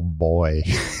 14-year-old boy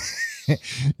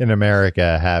in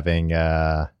America having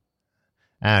I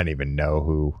don't even know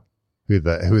who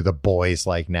the boys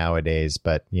like nowadays,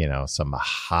 but some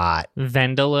hot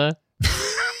Vendela.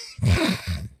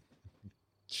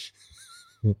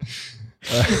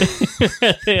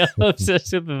 They all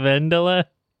obsessed with Vendela.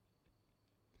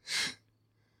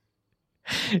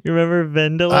 You remember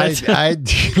Vendela? I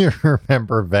do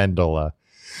remember Vendela.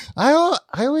 I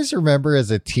always remember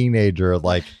as a teenager,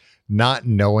 like not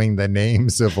knowing the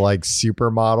names of like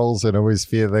supermodels and always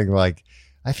feeling like,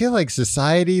 I feel like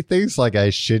society thinks like I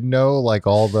should know like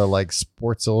all the like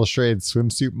Sports Illustrated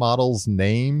swimsuit models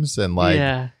names. And like,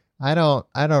 yeah. I don't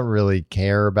really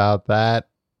care about that.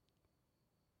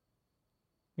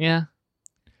 Yeah.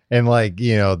 And like,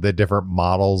 the different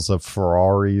models of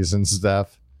Ferraris and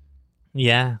stuff.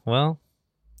 Yeah. Well,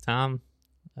 Tom,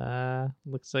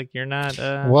 looks like you're not.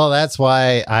 Well, that's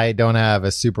why I don't have a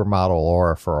supermodel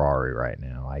or a Ferrari right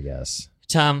now, I guess.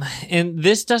 Tom, and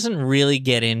this doesn't really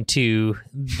get into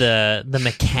the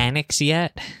mechanics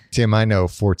yet. Tim, I know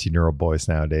 14-year-old boys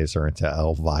nowadays are into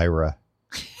Elvira.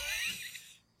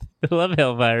 I love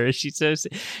Elvira. She's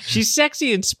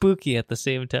sexy and spooky at the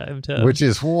same time, Tom. Which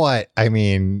is what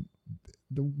more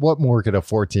could a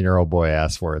 14-year-old boy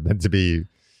ask for than to be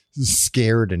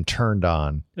scared and turned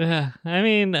on? I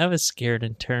mean, I was scared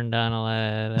and turned on a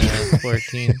lot at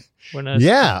 14. When I was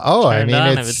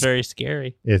it was very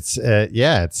scary. It's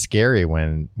it's scary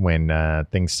when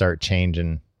things start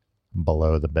changing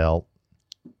below the belt.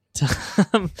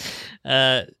 Tom,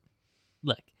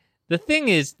 look, the thing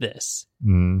is this.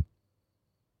 Mm.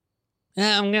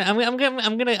 I'm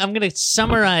gonna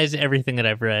summarize everything that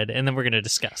I've read, and then we're gonna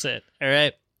discuss it. All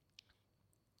right.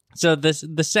 So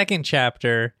the second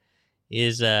chapter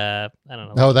is I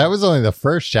don't know. Oh, that was only the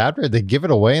first chapter. They give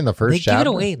it away in the first chapter. They give it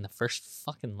away in the first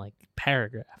fucking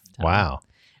paragraph. Tom. Wow.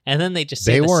 And then they just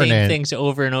say the same things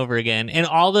over and over again. And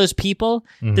all those people,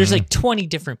 there's like 20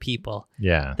 different people.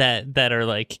 Yeah. That are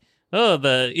like, oh,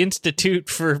 the Institute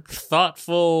for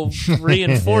Thoughtful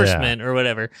Reinforcement or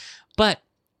whatever. But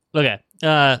okay.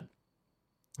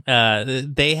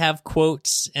 They have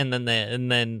quotes, and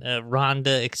then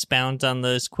Rhonda expounds on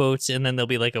those quotes, and then there'll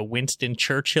be like a Winston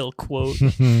Churchill quote.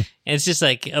 And it's just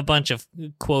like a bunch of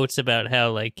quotes about how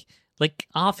like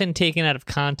often taken out of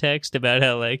context about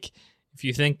how like if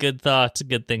you think good thoughts,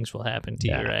 good things will happen to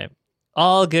you, right?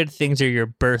 All good things are your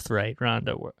birthright,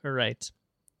 Rhonda writes.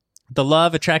 The law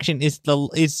of attraction is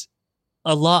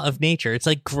a law of nature. It's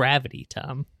like gravity,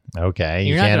 Tom. Okay,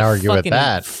 you can't argue with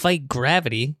that. Fight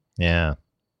gravity. Yeah.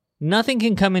 Nothing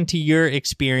can come into your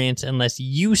experience unless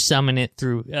you summon it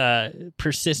through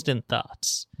persistent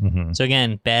thoughts. Mm-hmm. So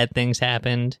again, bad things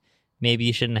happened. Maybe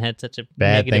you shouldn't have had such a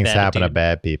bad negative things attitude. happen to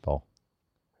bad people.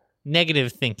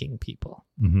 Negative thinking people.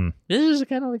 Mm-hmm. This is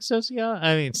kind of like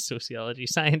sociology,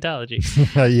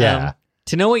 Scientology. Yeah.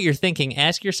 To know what you're thinking,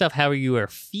 ask yourself how you are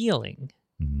feeling.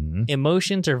 Mm-hmm.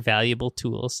 Emotions are valuable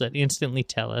tools that instantly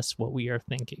tell us what we are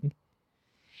thinking.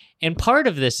 And part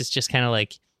of this is just kind of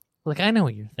like, I know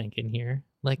what you're thinking here.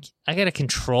 Like, I got to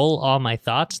control all my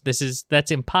thoughts.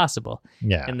 That's impossible.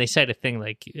 Yeah. And they cite a thing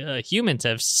like humans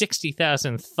have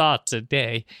 60,000 thoughts a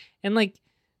day. And like,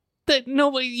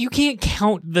 you can't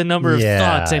count the number of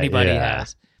thoughts anybody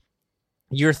has.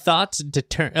 Your thoughts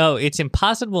it's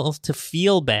impossible to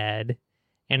feel bad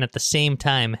and at the same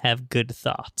time have good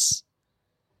thoughts.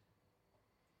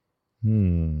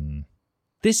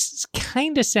 This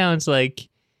kind of sounds like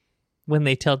when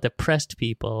they tell depressed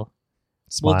people,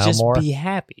 smile well, just more. be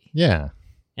happy. Yeah.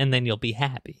 And then you'll be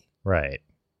happy. Right.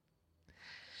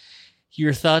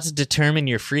 Your thoughts determine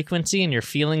your frequency, and your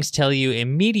feelings tell you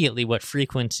immediately what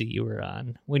frequency you are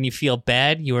on. When you feel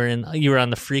bad, you are on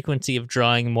the frequency of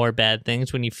drawing more bad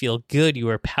things. When you feel good, you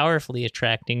are powerfully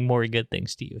attracting more good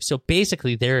things to you. So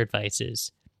basically, their advice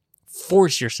is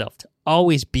force yourself to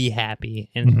always be happy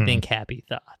and think happy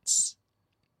thoughts.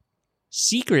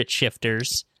 Secret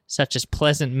shifters, such as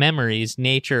pleasant memories,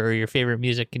 nature, or your favorite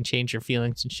music, can change your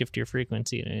feelings and shift your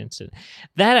frequency in an instant.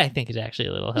 That, I think, is actually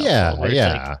a little helpful.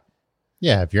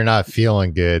 Yeah, if you're not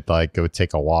feeling good, like go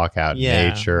take a walk out in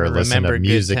nature, listen to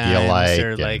music you like,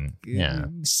 or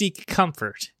seek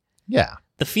comfort. Yeah.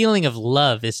 The feeling of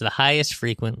love is the highest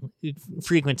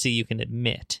frequency you can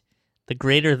emit. The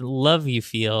greater love you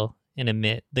feel and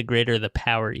emit, the greater the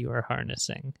power you are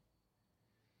harnessing.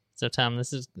 So, Tom,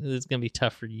 this is going to be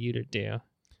tough for you to do.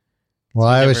 Well,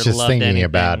 I was never just loved thinking anything.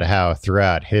 about how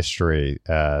throughout history,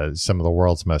 some of the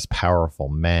world's most powerful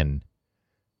men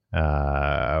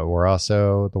were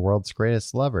also the world's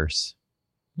greatest lovers.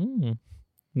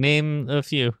 Name a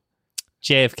few.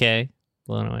 JFK.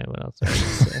 Blown away. What else?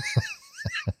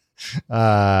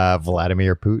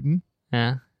 Vladimir Putin.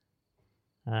 Yeah.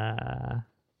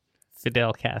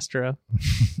 Fidel Castro.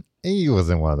 He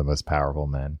wasn't one of the most powerful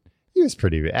men. He was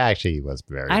he was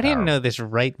very I didn't powerful. know this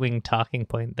right-wing talking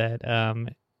point that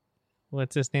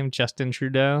what's his name? Justin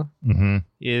Trudeau Mm-hmm.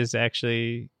 is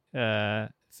actually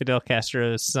Fidel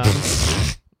Castro's son.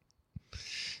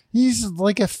 He's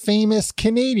like a famous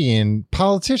Canadian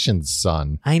politician's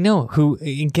son. I know who,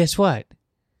 and guess what?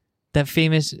 That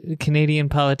famous Canadian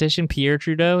politician, Pierre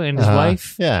Trudeau, and his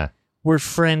wife Yeah. were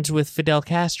friends with Fidel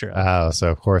Castro. Oh, so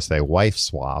of course they wife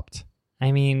swapped.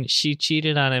 I mean, she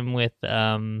cheated on him with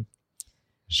Gerard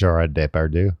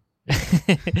Depardieu.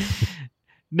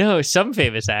 no, some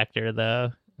famous actor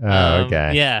though. Oh,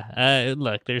 okay. Yeah.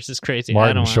 Look, there's this crazy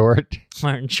Martin Short.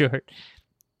 Martin Short.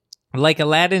 Like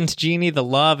Aladdin's genie, the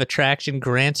law of attraction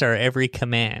grants our every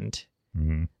command.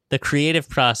 Mm-hmm. The creative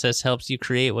process helps you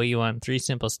create what you want in 3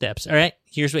 simple steps. All right,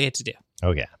 here's what you have to do.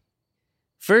 Okay.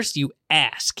 First, you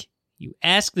ask. You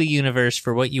ask the universe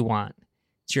for what you want.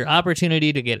 It's your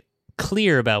opportunity to get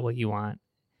clear about what you want.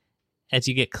 As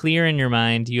you get clear in your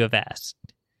mind, you have asked.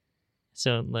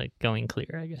 So, like, going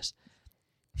clear, I guess.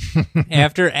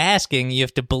 After asking, you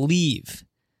have to believe.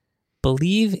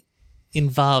 Believe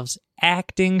involves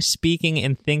acting, speaking,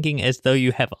 and thinking as though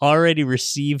you have already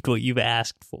received what you've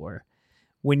asked for.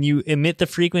 When you emit the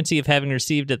frequency of having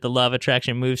received it, the law of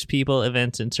attraction moves people,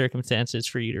 events, and circumstances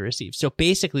for you to receive. So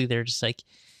basically, they're just like,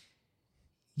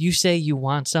 you say you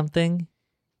want something,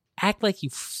 act like you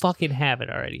fucking have it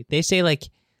already. They say, like,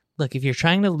 look, if you're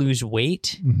trying to lose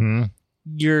weight, Mm-hmm.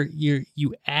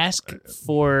 you ask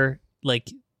for,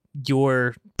 like,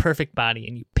 your perfect body,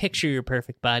 and you picture your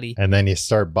perfect body. And then you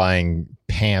start buying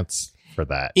pants for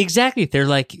that. Exactly. They're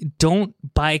like, don't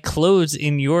buy clothes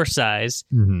in your size.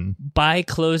 Mm-hmm. Buy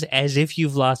clothes as if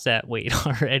you've lost that weight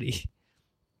already.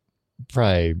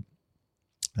 Probably,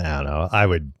 I don't know. I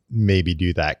would maybe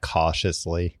do that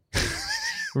cautiously.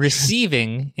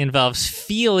 Receiving involves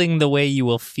feeling the way you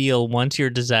will feel once your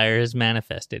desire is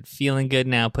manifested. Feeling good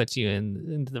now puts you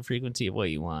into the frequency of what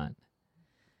you want.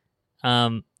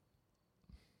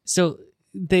 So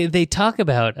they talk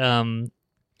about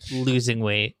losing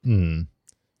weight. Mm.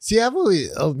 See,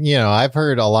 I've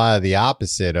heard a lot of the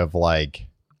opposite of like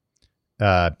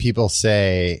people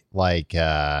say like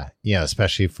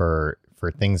especially for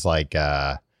things like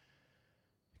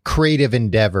creative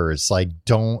endeavors, like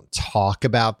don't talk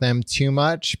about them too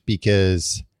much,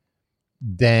 because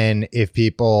then if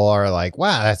people are like,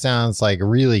 wow, that sounds like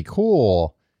really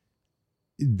cool,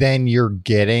 then you're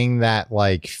getting that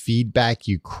like feedback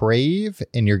you crave,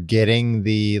 and you're getting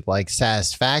the like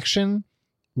satisfaction,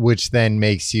 which then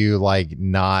makes you like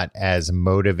not as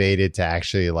motivated to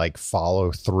actually like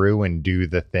follow through and do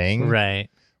the thing. Right.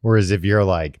 Whereas if you're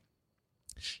like,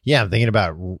 yeah, I'm thinking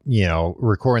about,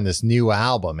 recording this new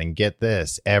album, and get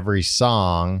this, every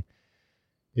song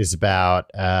is about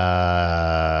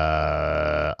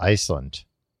Iceland.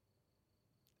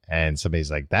 And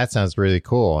somebody's like, that sounds really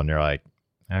cool. And you're like,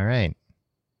 all right,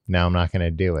 now I'm not going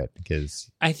to do it because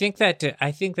I think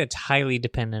that's highly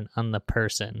dependent on the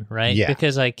person, right? Yeah.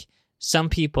 Because like some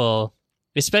people,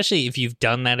 especially if you've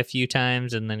done that a few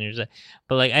times and then you're just like,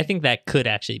 but like I think that could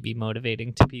actually be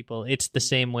motivating to people. It's the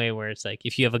same way where it's like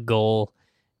if you have a goal,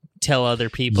 tell other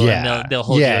people and they'll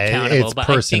hold you accountable. It's But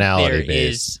personality I think there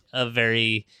based. is a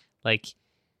very like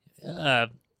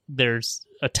there's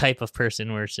a type of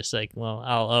person where it's just like, well,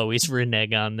 I'll always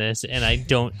renege on this, and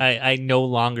I no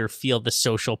longer feel the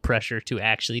social pressure to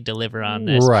actually deliver on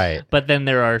this. Right. But then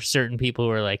there are certain people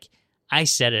who are like, I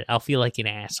said it, I'll feel like an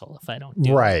asshole if I don't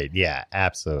do it. Right. Yeah,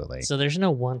 absolutely. So there's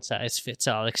no one size fits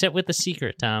all, except with the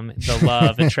secret, Tom, the law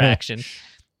of attraction.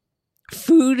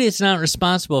 Food is not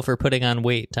responsible for putting on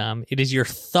weight, Tom. It is your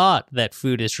thought that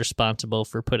food is responsible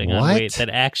for putting on What? weight that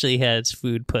actually has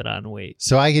food put on weight.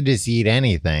 So I could just eat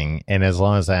anything, and as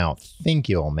long as I don't think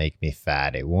it will make me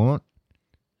fat, it won't.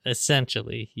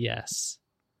 Essentially, yes.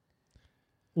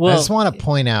 I just want to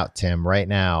point out, Tim, right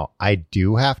now, I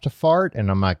do have to fart, and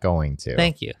I'm not going to.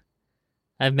 Thank you.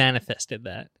 I've manifested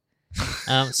that.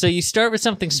 So you start with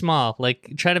something small,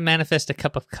 like try to manifest a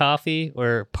cup of coffee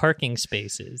or parking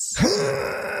spaces.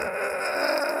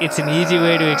 It's an easy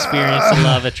way to experience the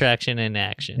law of attraction in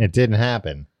action. It didn't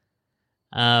happen.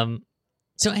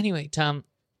 So anyway, Tom,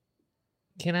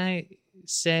 can I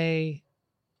say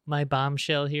my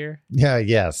bombshell here? Yeah,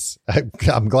 yes.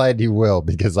 I'm glad you will,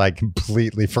 because I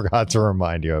completely forgot to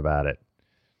remind you about it.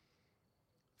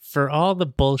 For all the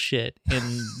bullshit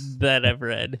that I've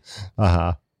read,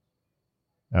 Uh-huh.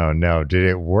 Oh, no. Did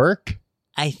it work?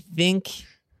 I think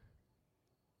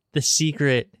The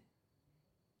Secret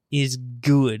is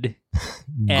good.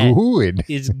 Good.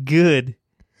 Is good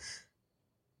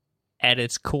at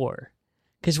its core.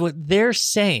 Because what they're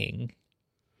saying,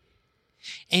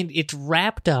 and it's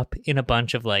wrapped up in a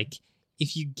bunch of like,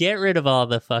 if you get rid of all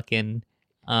the fucking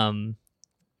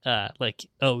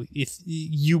if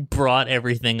you brought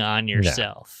everything on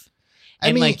yourself. I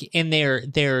And mean, and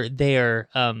they're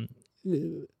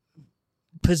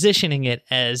positioning it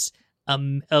as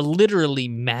a literally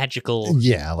magical,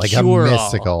 yeah, like a cure-all.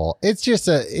 mystical. It's just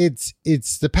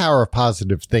it's the power of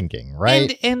positive thinking,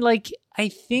 right? And like I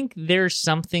think there's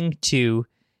something to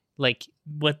like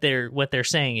what they're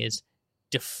saying is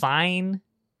define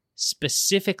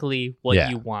specifically what Yeah.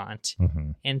 you want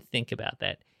Mhm. and think about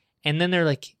that. And then they're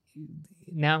like,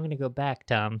 now I'm going to go back,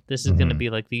 Tom. This is going to be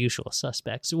like the usual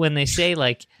suspects. When they say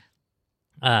like,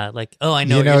 oh, I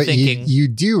know what you're thinking. You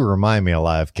do remind me a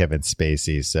lot of Kevin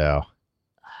Spacey, so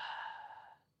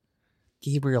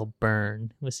Gabriel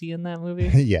Byrne. Was he in that movie?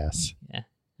 yes. Yeah.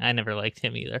 I never liked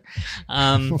him either.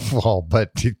 Well,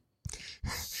 but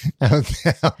I don't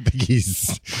think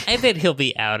he's. I bet he'll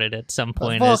be outed at some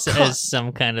point Well, as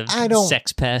some kind of I don't-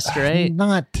 sex pest, right?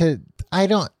 Not to. I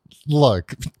don't.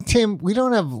 Look, Tim, we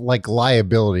don't have like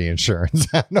liability insurance.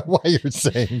 I don't know why you're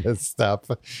saying this stuff.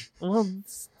 Well,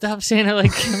 stop saying it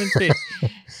like Kevin Spacey.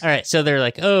 All right, so they're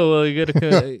like, "Oh, well,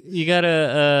 you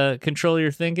gotta control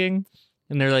your thinking,"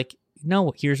 and they're like,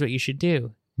 "No, here's what you should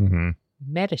do: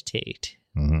 meditate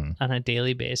on a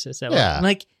daily basis." Yeah.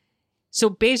 Like, so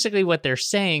basically, what they're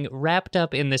saying, wrapped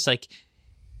up in this like.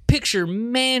 Picture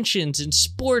mansions and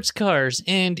sports cars,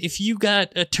 and if you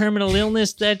got a terminal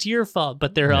illness, that's your fault.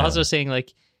 But they're also saying,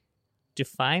 like,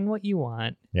 define what you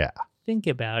want. Yeah. Think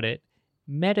about it.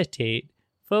 Meditate.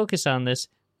 Focus on this,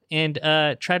 and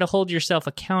try to hold yourself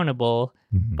accountable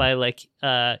by, like,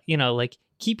 like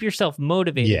keep yourself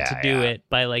motivated to do it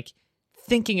by, like,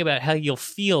 thinking about how you'll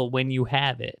feel when you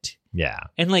have it. Yeah.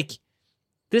 And, like,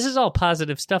 this is all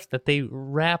positive stuff that they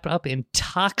wrap up in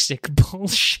toxic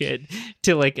bullshit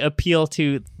to like appeal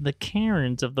to the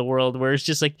Karens of the world, where it's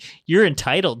just like you're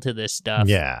entitled to this stuff.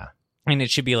 Yeah. And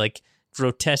it should be like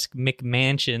grotesque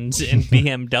McMansions and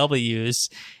BMWs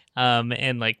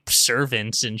and like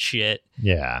servants and shit.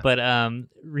 Yeah. But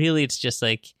really it's just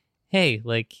like, hey,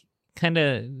 like kind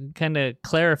of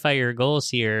clarify your goals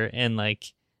here, and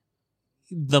like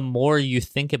the more you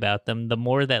think about them, the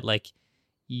more that like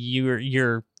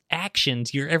your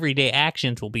actions, your everyday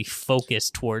actions will be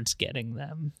focused towards getting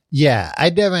them. Yeah, I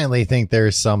definitely think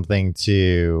there's something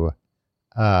to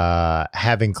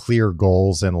having clear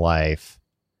goals in life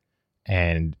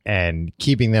and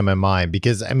keeping them in mind,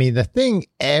 because I mean the thing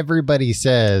everybody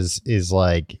says is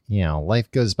like,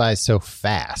 life goes by so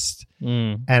fast.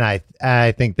 And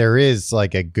I think there is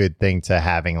like a good thing to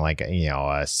having like a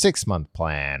 6-month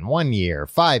plan, 1 year,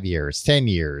 5 years, 10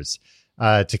 years.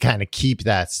 To kind of keep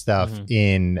that stuff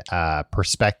in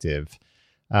perspective.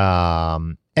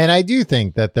 And I do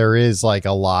think that there is like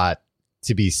a lot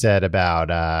to be said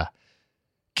about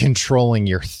controlling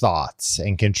your thoughts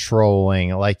and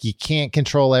controlling, like you can't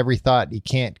control every thought. You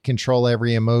can't control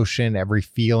every emotion, every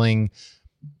feeling.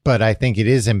 But I think it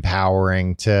is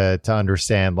empowering to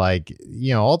understand, like,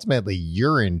 ultimately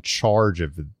you're in charge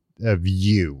of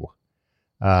you.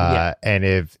 And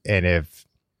if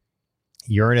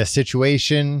you're in a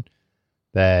situation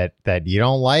that you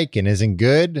don't like and isn't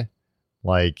good,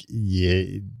 like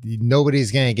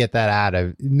nobody's going to get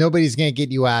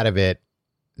you out of it.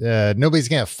 Nobody's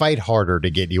going to fight harder to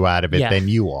get you out of it than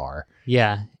you are.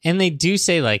 Yeah. And they do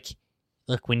say like,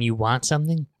 look, when you want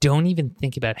something, don't even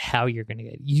think about how you're going to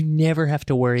get it. You never have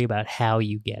to worry about how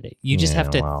you get it. You just have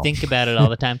to think about it all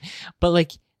the time. But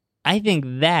like, I think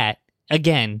that,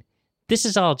 again, this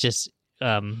is all just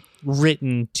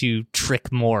written to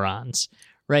trick morons,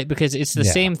 right? Because it's the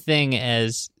same thing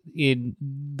as in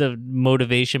the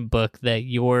motivation book that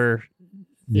you're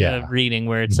reading,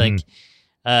 where it's like,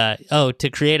 to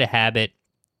create a habit,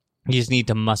 you just need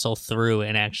to muscle through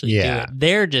and actually do it.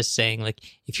 They're just saying, like,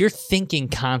 if you're thinking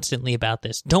constantly about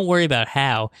this, don't worry about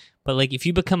how, but like if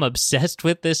you become obsessed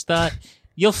with this thought,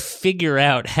 you'll figure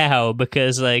out how,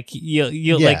 because like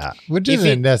you'll like, which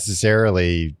isn't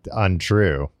necessarily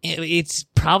untrue. It's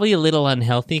probably a little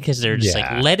unhealthy because they're just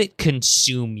like, let it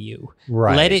consume you,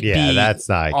 right? Let it be that's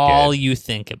not all good. you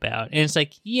think about. And it's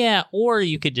like, or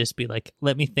you could just be like,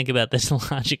 let me think about this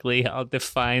logically. I'll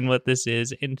define what this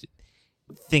is, and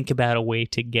think about a way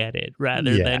to get it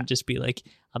rather than just be like,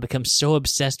 I'll become so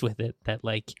obsessed with it that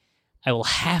like I will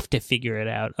have to figure it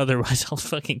out. Otherwise I'll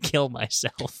fucking kill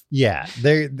myself. Yeah.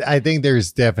 I think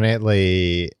there's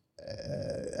definitely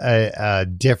a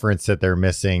difference that they're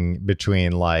missing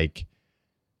between like,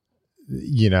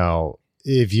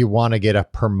 if you want to get a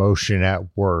promotion at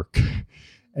work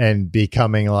and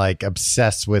becoming like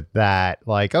obsessed with that,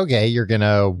 like, okay, you're going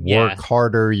to work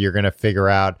harder. You're going to figure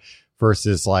out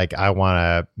versus like, I want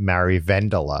to marry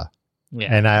Vendela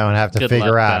and I don't have to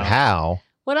figure out how.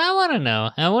 What I want to know,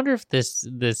 I wonder if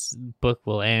this book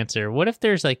will answer. What if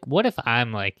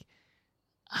I'm like,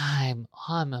 I'm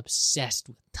obsessed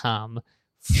with Tom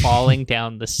falling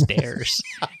down the stairs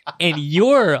and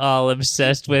you're all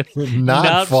obsessed with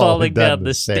not falling down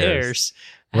the stairs.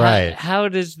 Right. How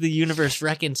does the universe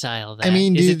reconcile that? I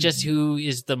mean, is it just who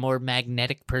is the more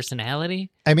magnetic personality?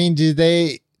 I mean, do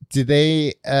they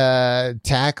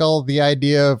tackle the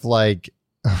idea of like,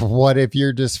 what if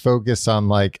you're just focused on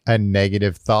like a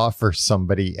negative thought for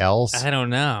somebody else? I don't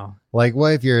know. Like,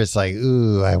 what if you're just like,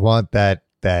 ooh, I want that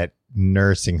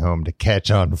nursing home to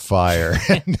catch on fire.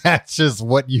 And that's just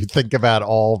what you think about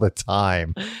all the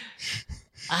time.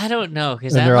 I don't know.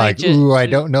 And they're like, ooh, I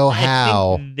don't know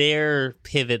how. Think their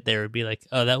pivot there would be like,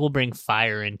 oh, that will bring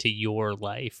fire into your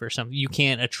life or something. You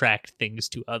can't attract things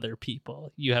to other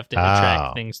people. You have to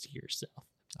attract things to yourself.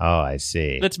 Oh, I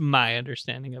see. That's my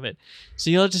understanding of it. So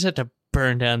you'll just have to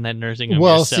burn down that nursing home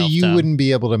yourself. Well, see, you wouldn't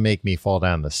be able to make me fall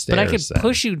down the stairs. But I could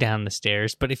push you down the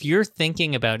stairs. But if you're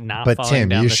thinking about falling Tim,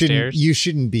 down the stairs... you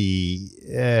shouldn't be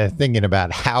thinking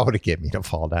about how to get me to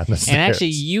fall down the stairs. And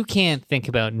actually, you can't think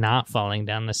about not falling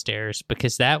down the stairs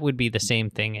because that would be the same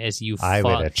thing as you I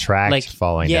would attract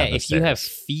falling down the stairs. Yeah, if you have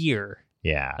fear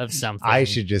of something. I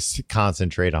should just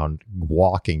concentrate on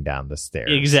walking down the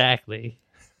stairs. Exactly.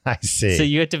 I see. So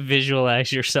you have to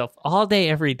visualize yourself all day,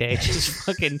 every day, just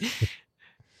fucking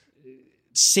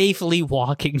safely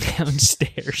walking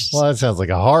downstairs. Well, that sounds like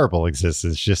a horrible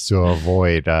existence just to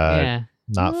avoid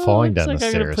not falling down the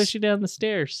stairs. I'm going to push you down the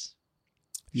stairs.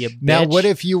 You bitch. Now, what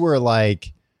if you were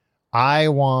like, I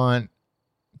want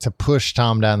to push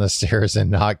Tom down the stairs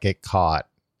and not get caught?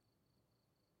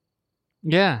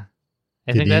 Yeah.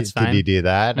 I think that's fine. Could you do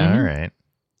that? Mm-hmm. All right.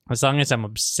 As long as I'm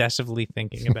obsessively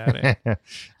thinking about it.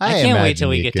 I can't wait till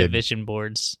we get to vision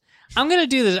boards. I'm going to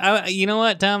do this. You know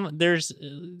what, Tom? There's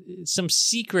some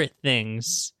secret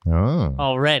things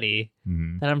already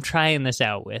that I'm trying this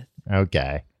out with.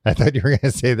 Okay. I thought you were going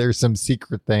to say there's some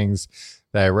secret things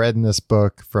that I read in this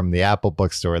book from the Apple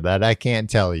bookstore that I can't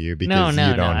tell you because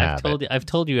you don't have it. I've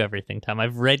told you everything, Tom.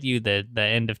 I've read you the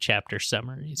end of chapter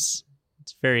summaries.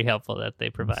 It's very helpful that they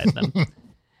provide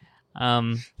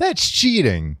them. That's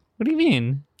cheating. What do you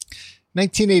mean?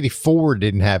 1984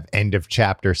 didn't have end of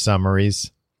chapter summaries.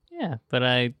 Yeah, but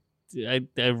I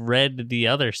read the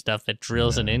other stuff that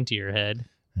drills it into your head.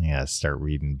 I gotta start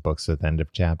reading books with end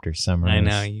of chapter summaries. I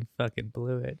know, you fucking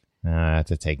blew it. I have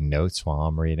to take notes while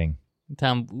I'm reading.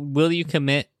 Tom, will you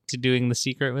commit to doing The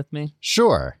Secret with me?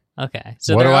 Sure. Okay.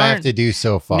 So what do I have to do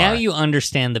so far? Now you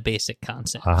understand the basic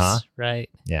concepts, right?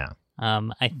 Yeah.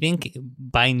 I think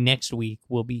by next week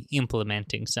we'll be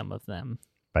implementing some of them.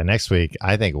 By next week,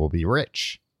 I think we'll be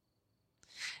rich.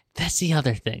 That's the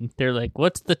other thing. They're like,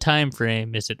 what's the time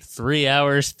frame? Is it 3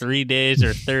 hours, 3 days,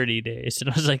 or 30 days? And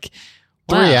I was like,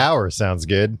 wow. 3 hours sounds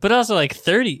good. But also like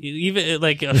 30, even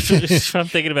like if I'm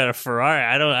thinking about a Ferrari,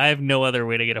 I have no other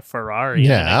way to get a Ferrari.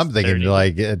 Yeah, I'm thinking 30.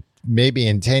 Like maybe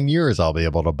in 10 years I'll be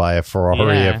able to buy a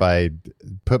Ferrari if I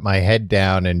put my head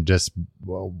down and just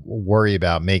worry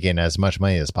about making as much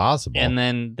money as possible. And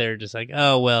then they're just like,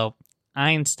 oh, well,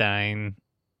 Einstein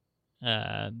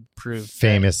proved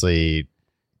famously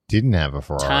didn't have a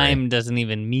Ferrari. Time doesn't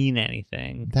even mean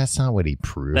anything. That's not what he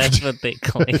proved. That's what they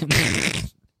claim.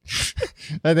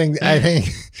 I think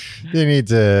they need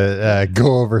to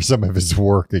go over some of his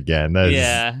work again.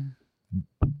 Yeah.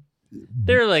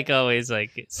 They're like always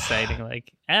like citing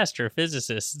like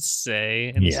astrophysicists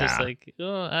say, and it's just like,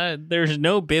 there's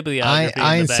no bibliography.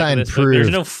 Einstein in the back of this book. There's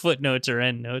no footnotes or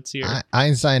endnotes here.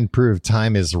 Einstein proved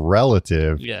time is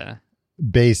relative. Yeah.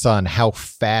 Based on how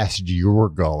fast you're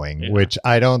going, which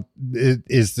I don't.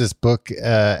 Is this book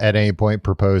at any point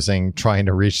proposing trying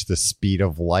to reach the speed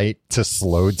of light to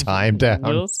slow time down?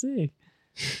 We'll see.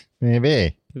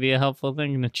 Maybe. Could be a helpful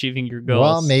thing in achieving your goals.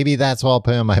 Well, maybe that's what I'll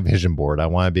put on my vision board. I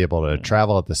want to be able to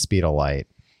travel at the speed of light.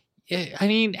 I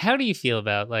mean, how do you feel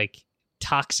about like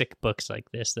toxic books like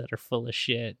this that are full of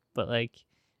shit, but like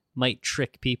might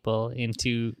trick people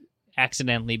into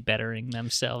accidentally bettering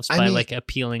themselves by like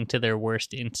appealing to their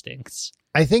worst instincts?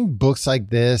 I think books like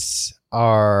this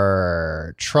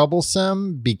are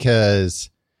troublesome because,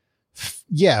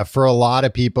 yeah, for a lot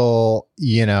of people,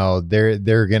 you know,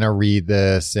 they're gonna read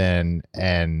this and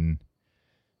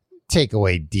take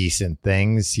away decent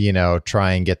things, you know,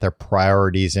 try and get their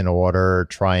priorities in order,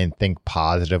 try and think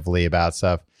positively about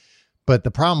stuff. But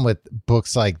the problem with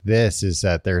books like this is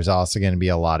that there's also going to be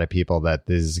a lot of people that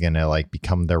this is going to like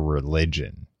become their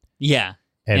religion. Yeah.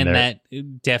 And that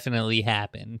definitely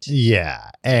happened.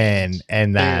 Yeah. And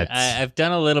that I've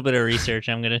done a little bit of research.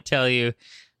 I'm going to tell you,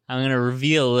 I'm going to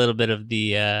reveal a little bit of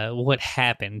the what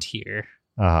happened here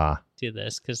to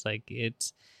this. Cause like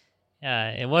it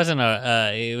wasn't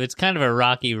it was kind of a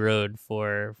rocky road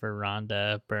for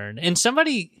Rhonda Byrne. And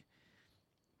somebody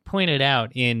pointed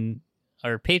out in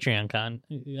our Patreon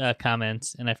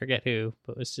comments, and I forget who,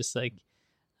 but it was just like,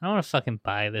 I don't want to fucking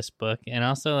buy this book. And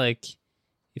also like,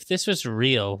 if this was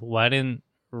real, why didn't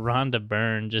Rhonda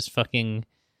Byrne just fucking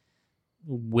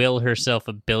will herself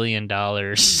 $1 billion?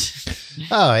 Oh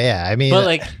yeah. I mean, but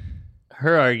like,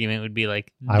 her argument would be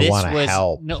like, I want to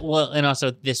help. No, well, and also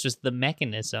this was the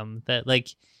mechanism that like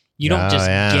you don't just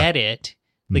get it.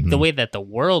 Like the way that the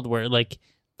world were, like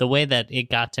the way that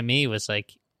it got to me was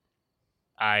like,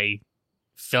 I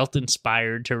felt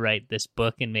inspired to write this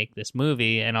book and make this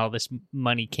movie, and all this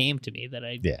money came to me that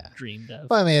I dreamed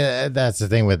of. Well, I mean, that's the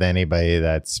thing with anybody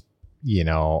that's, you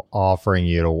know, offering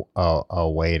you a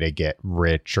way to get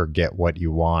rich or get what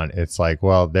you want. It's like,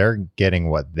 well, they're getting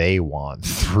what they want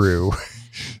through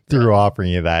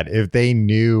offering you that. If they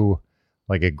knew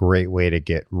like a great way to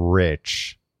get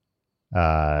rich,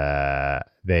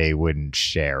 they wouldn't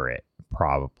share it,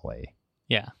 probably.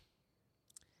 Yeah.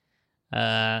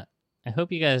 I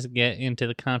hope you guys get into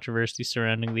the controversy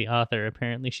surrounding the author.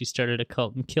 Apparently she started a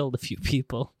cult and killed a few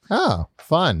people. Oh,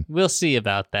 fun. We'll see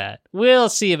about that. We'll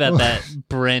see about that,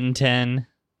 Brenton.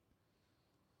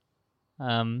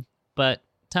 But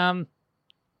Tom,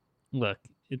 look,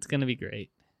 it's going to be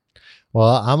great.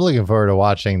 Well, I'm looking forward to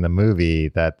watching the movie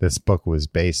that this book was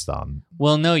based on.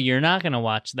 Well, no, you're not going to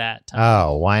watch that, Tom.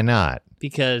 Oh, why not?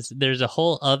 Because there's a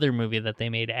whole other movie that they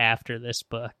made after this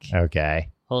book. Okay.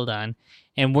 Hold on.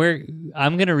 And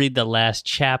I'm going to read the last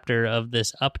chapter of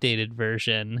this updated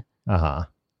version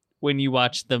when you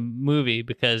watch the movie,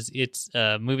 because it's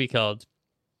a movie called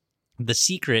The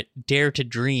Secret, Dare to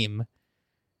Dream,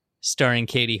 starring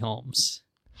Katie Holmes.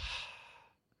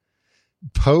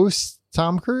 Post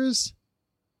Tom Cruise?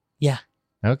 Yeah.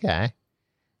 Okay.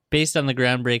 Based on the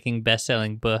groundbreaking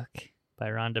best-selling book by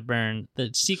Rhonda Byrne,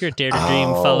 The Secret, Dare to Dream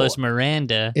follows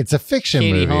Miranda. It's a fiction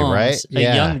Katie movie, Holmes, right? A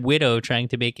young widow trying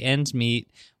to make ends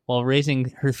meet while raising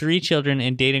her 3 children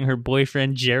and dating her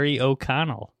boyfriend, Jerry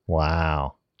O'Connell.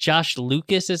 Wow. Josh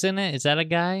Lucas is in it. Is that a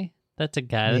guy? That's a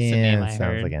guy. That's the name I heard.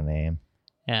 Sounds like a name.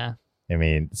 Yeah. I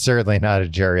mean, certainly not a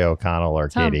Jerry O'Connell or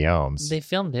Tom, Katie Holmes. They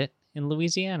filmed it in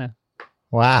Louisiana.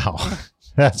 Wow.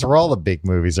 That's where all the big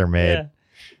movies are made. Yeah.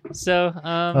 So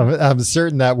I'm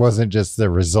certain that wasn't just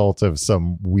the result of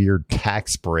some weird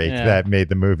tax break that made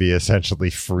the movie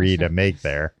essentially free to make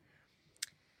there.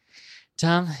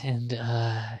 Tom,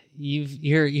 and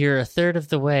you're a third of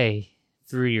the way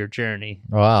through your journey.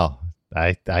 Wow,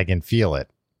 I can feel it.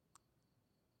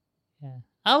 Yeah,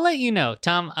 I'll let you know,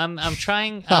 Tom. I'm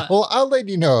trying. Well, I'll let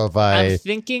you know if I'm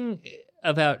thinking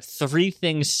about 3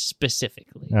 things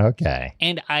specifically. Okay,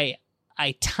 and I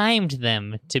timed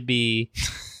them to be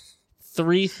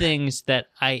 3 things that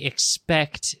I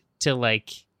expect to like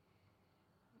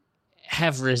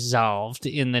have resolved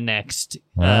in the next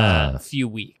few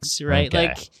weeks, right?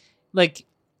 Okay. Like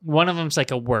one of them's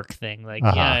like a work thing, like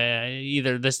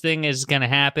either this thing is gonna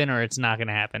happen or it's not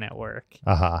gonna happen at work.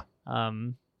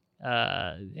 And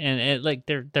like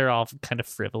they're all kind of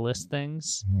frivolous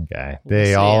things. Okay,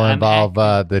 they all involve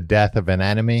the death of an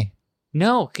enemy.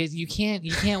 No, because you can't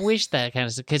wish that kind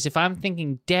of stuff. Because if I'm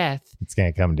thinking death, it's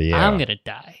gonna come to you. I'm gonna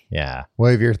die. Yeah.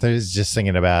 Well, if you're just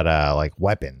thinking about like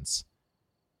weapons,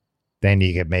 then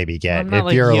you could maybe get. Well,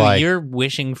 if you're like you're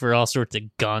wishing for all sorts of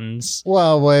guns.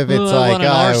 Well, if it's I like want an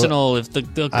arsenal, if the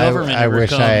government I ever wish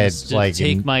comes I had to like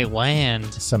take my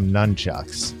land, some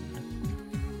nunchucks.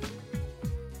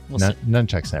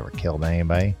 Nunchucks never killed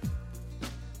anybody.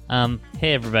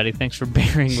 Hey everybody, thanks for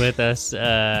bearing with us.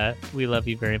 We love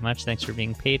you very much. Thanks for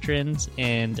being patrons,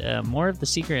 and more of The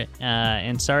Secret.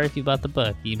 And sorry if you bought the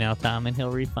book. Email Tom and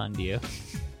he'll refund you.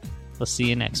 We'll see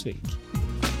you next week.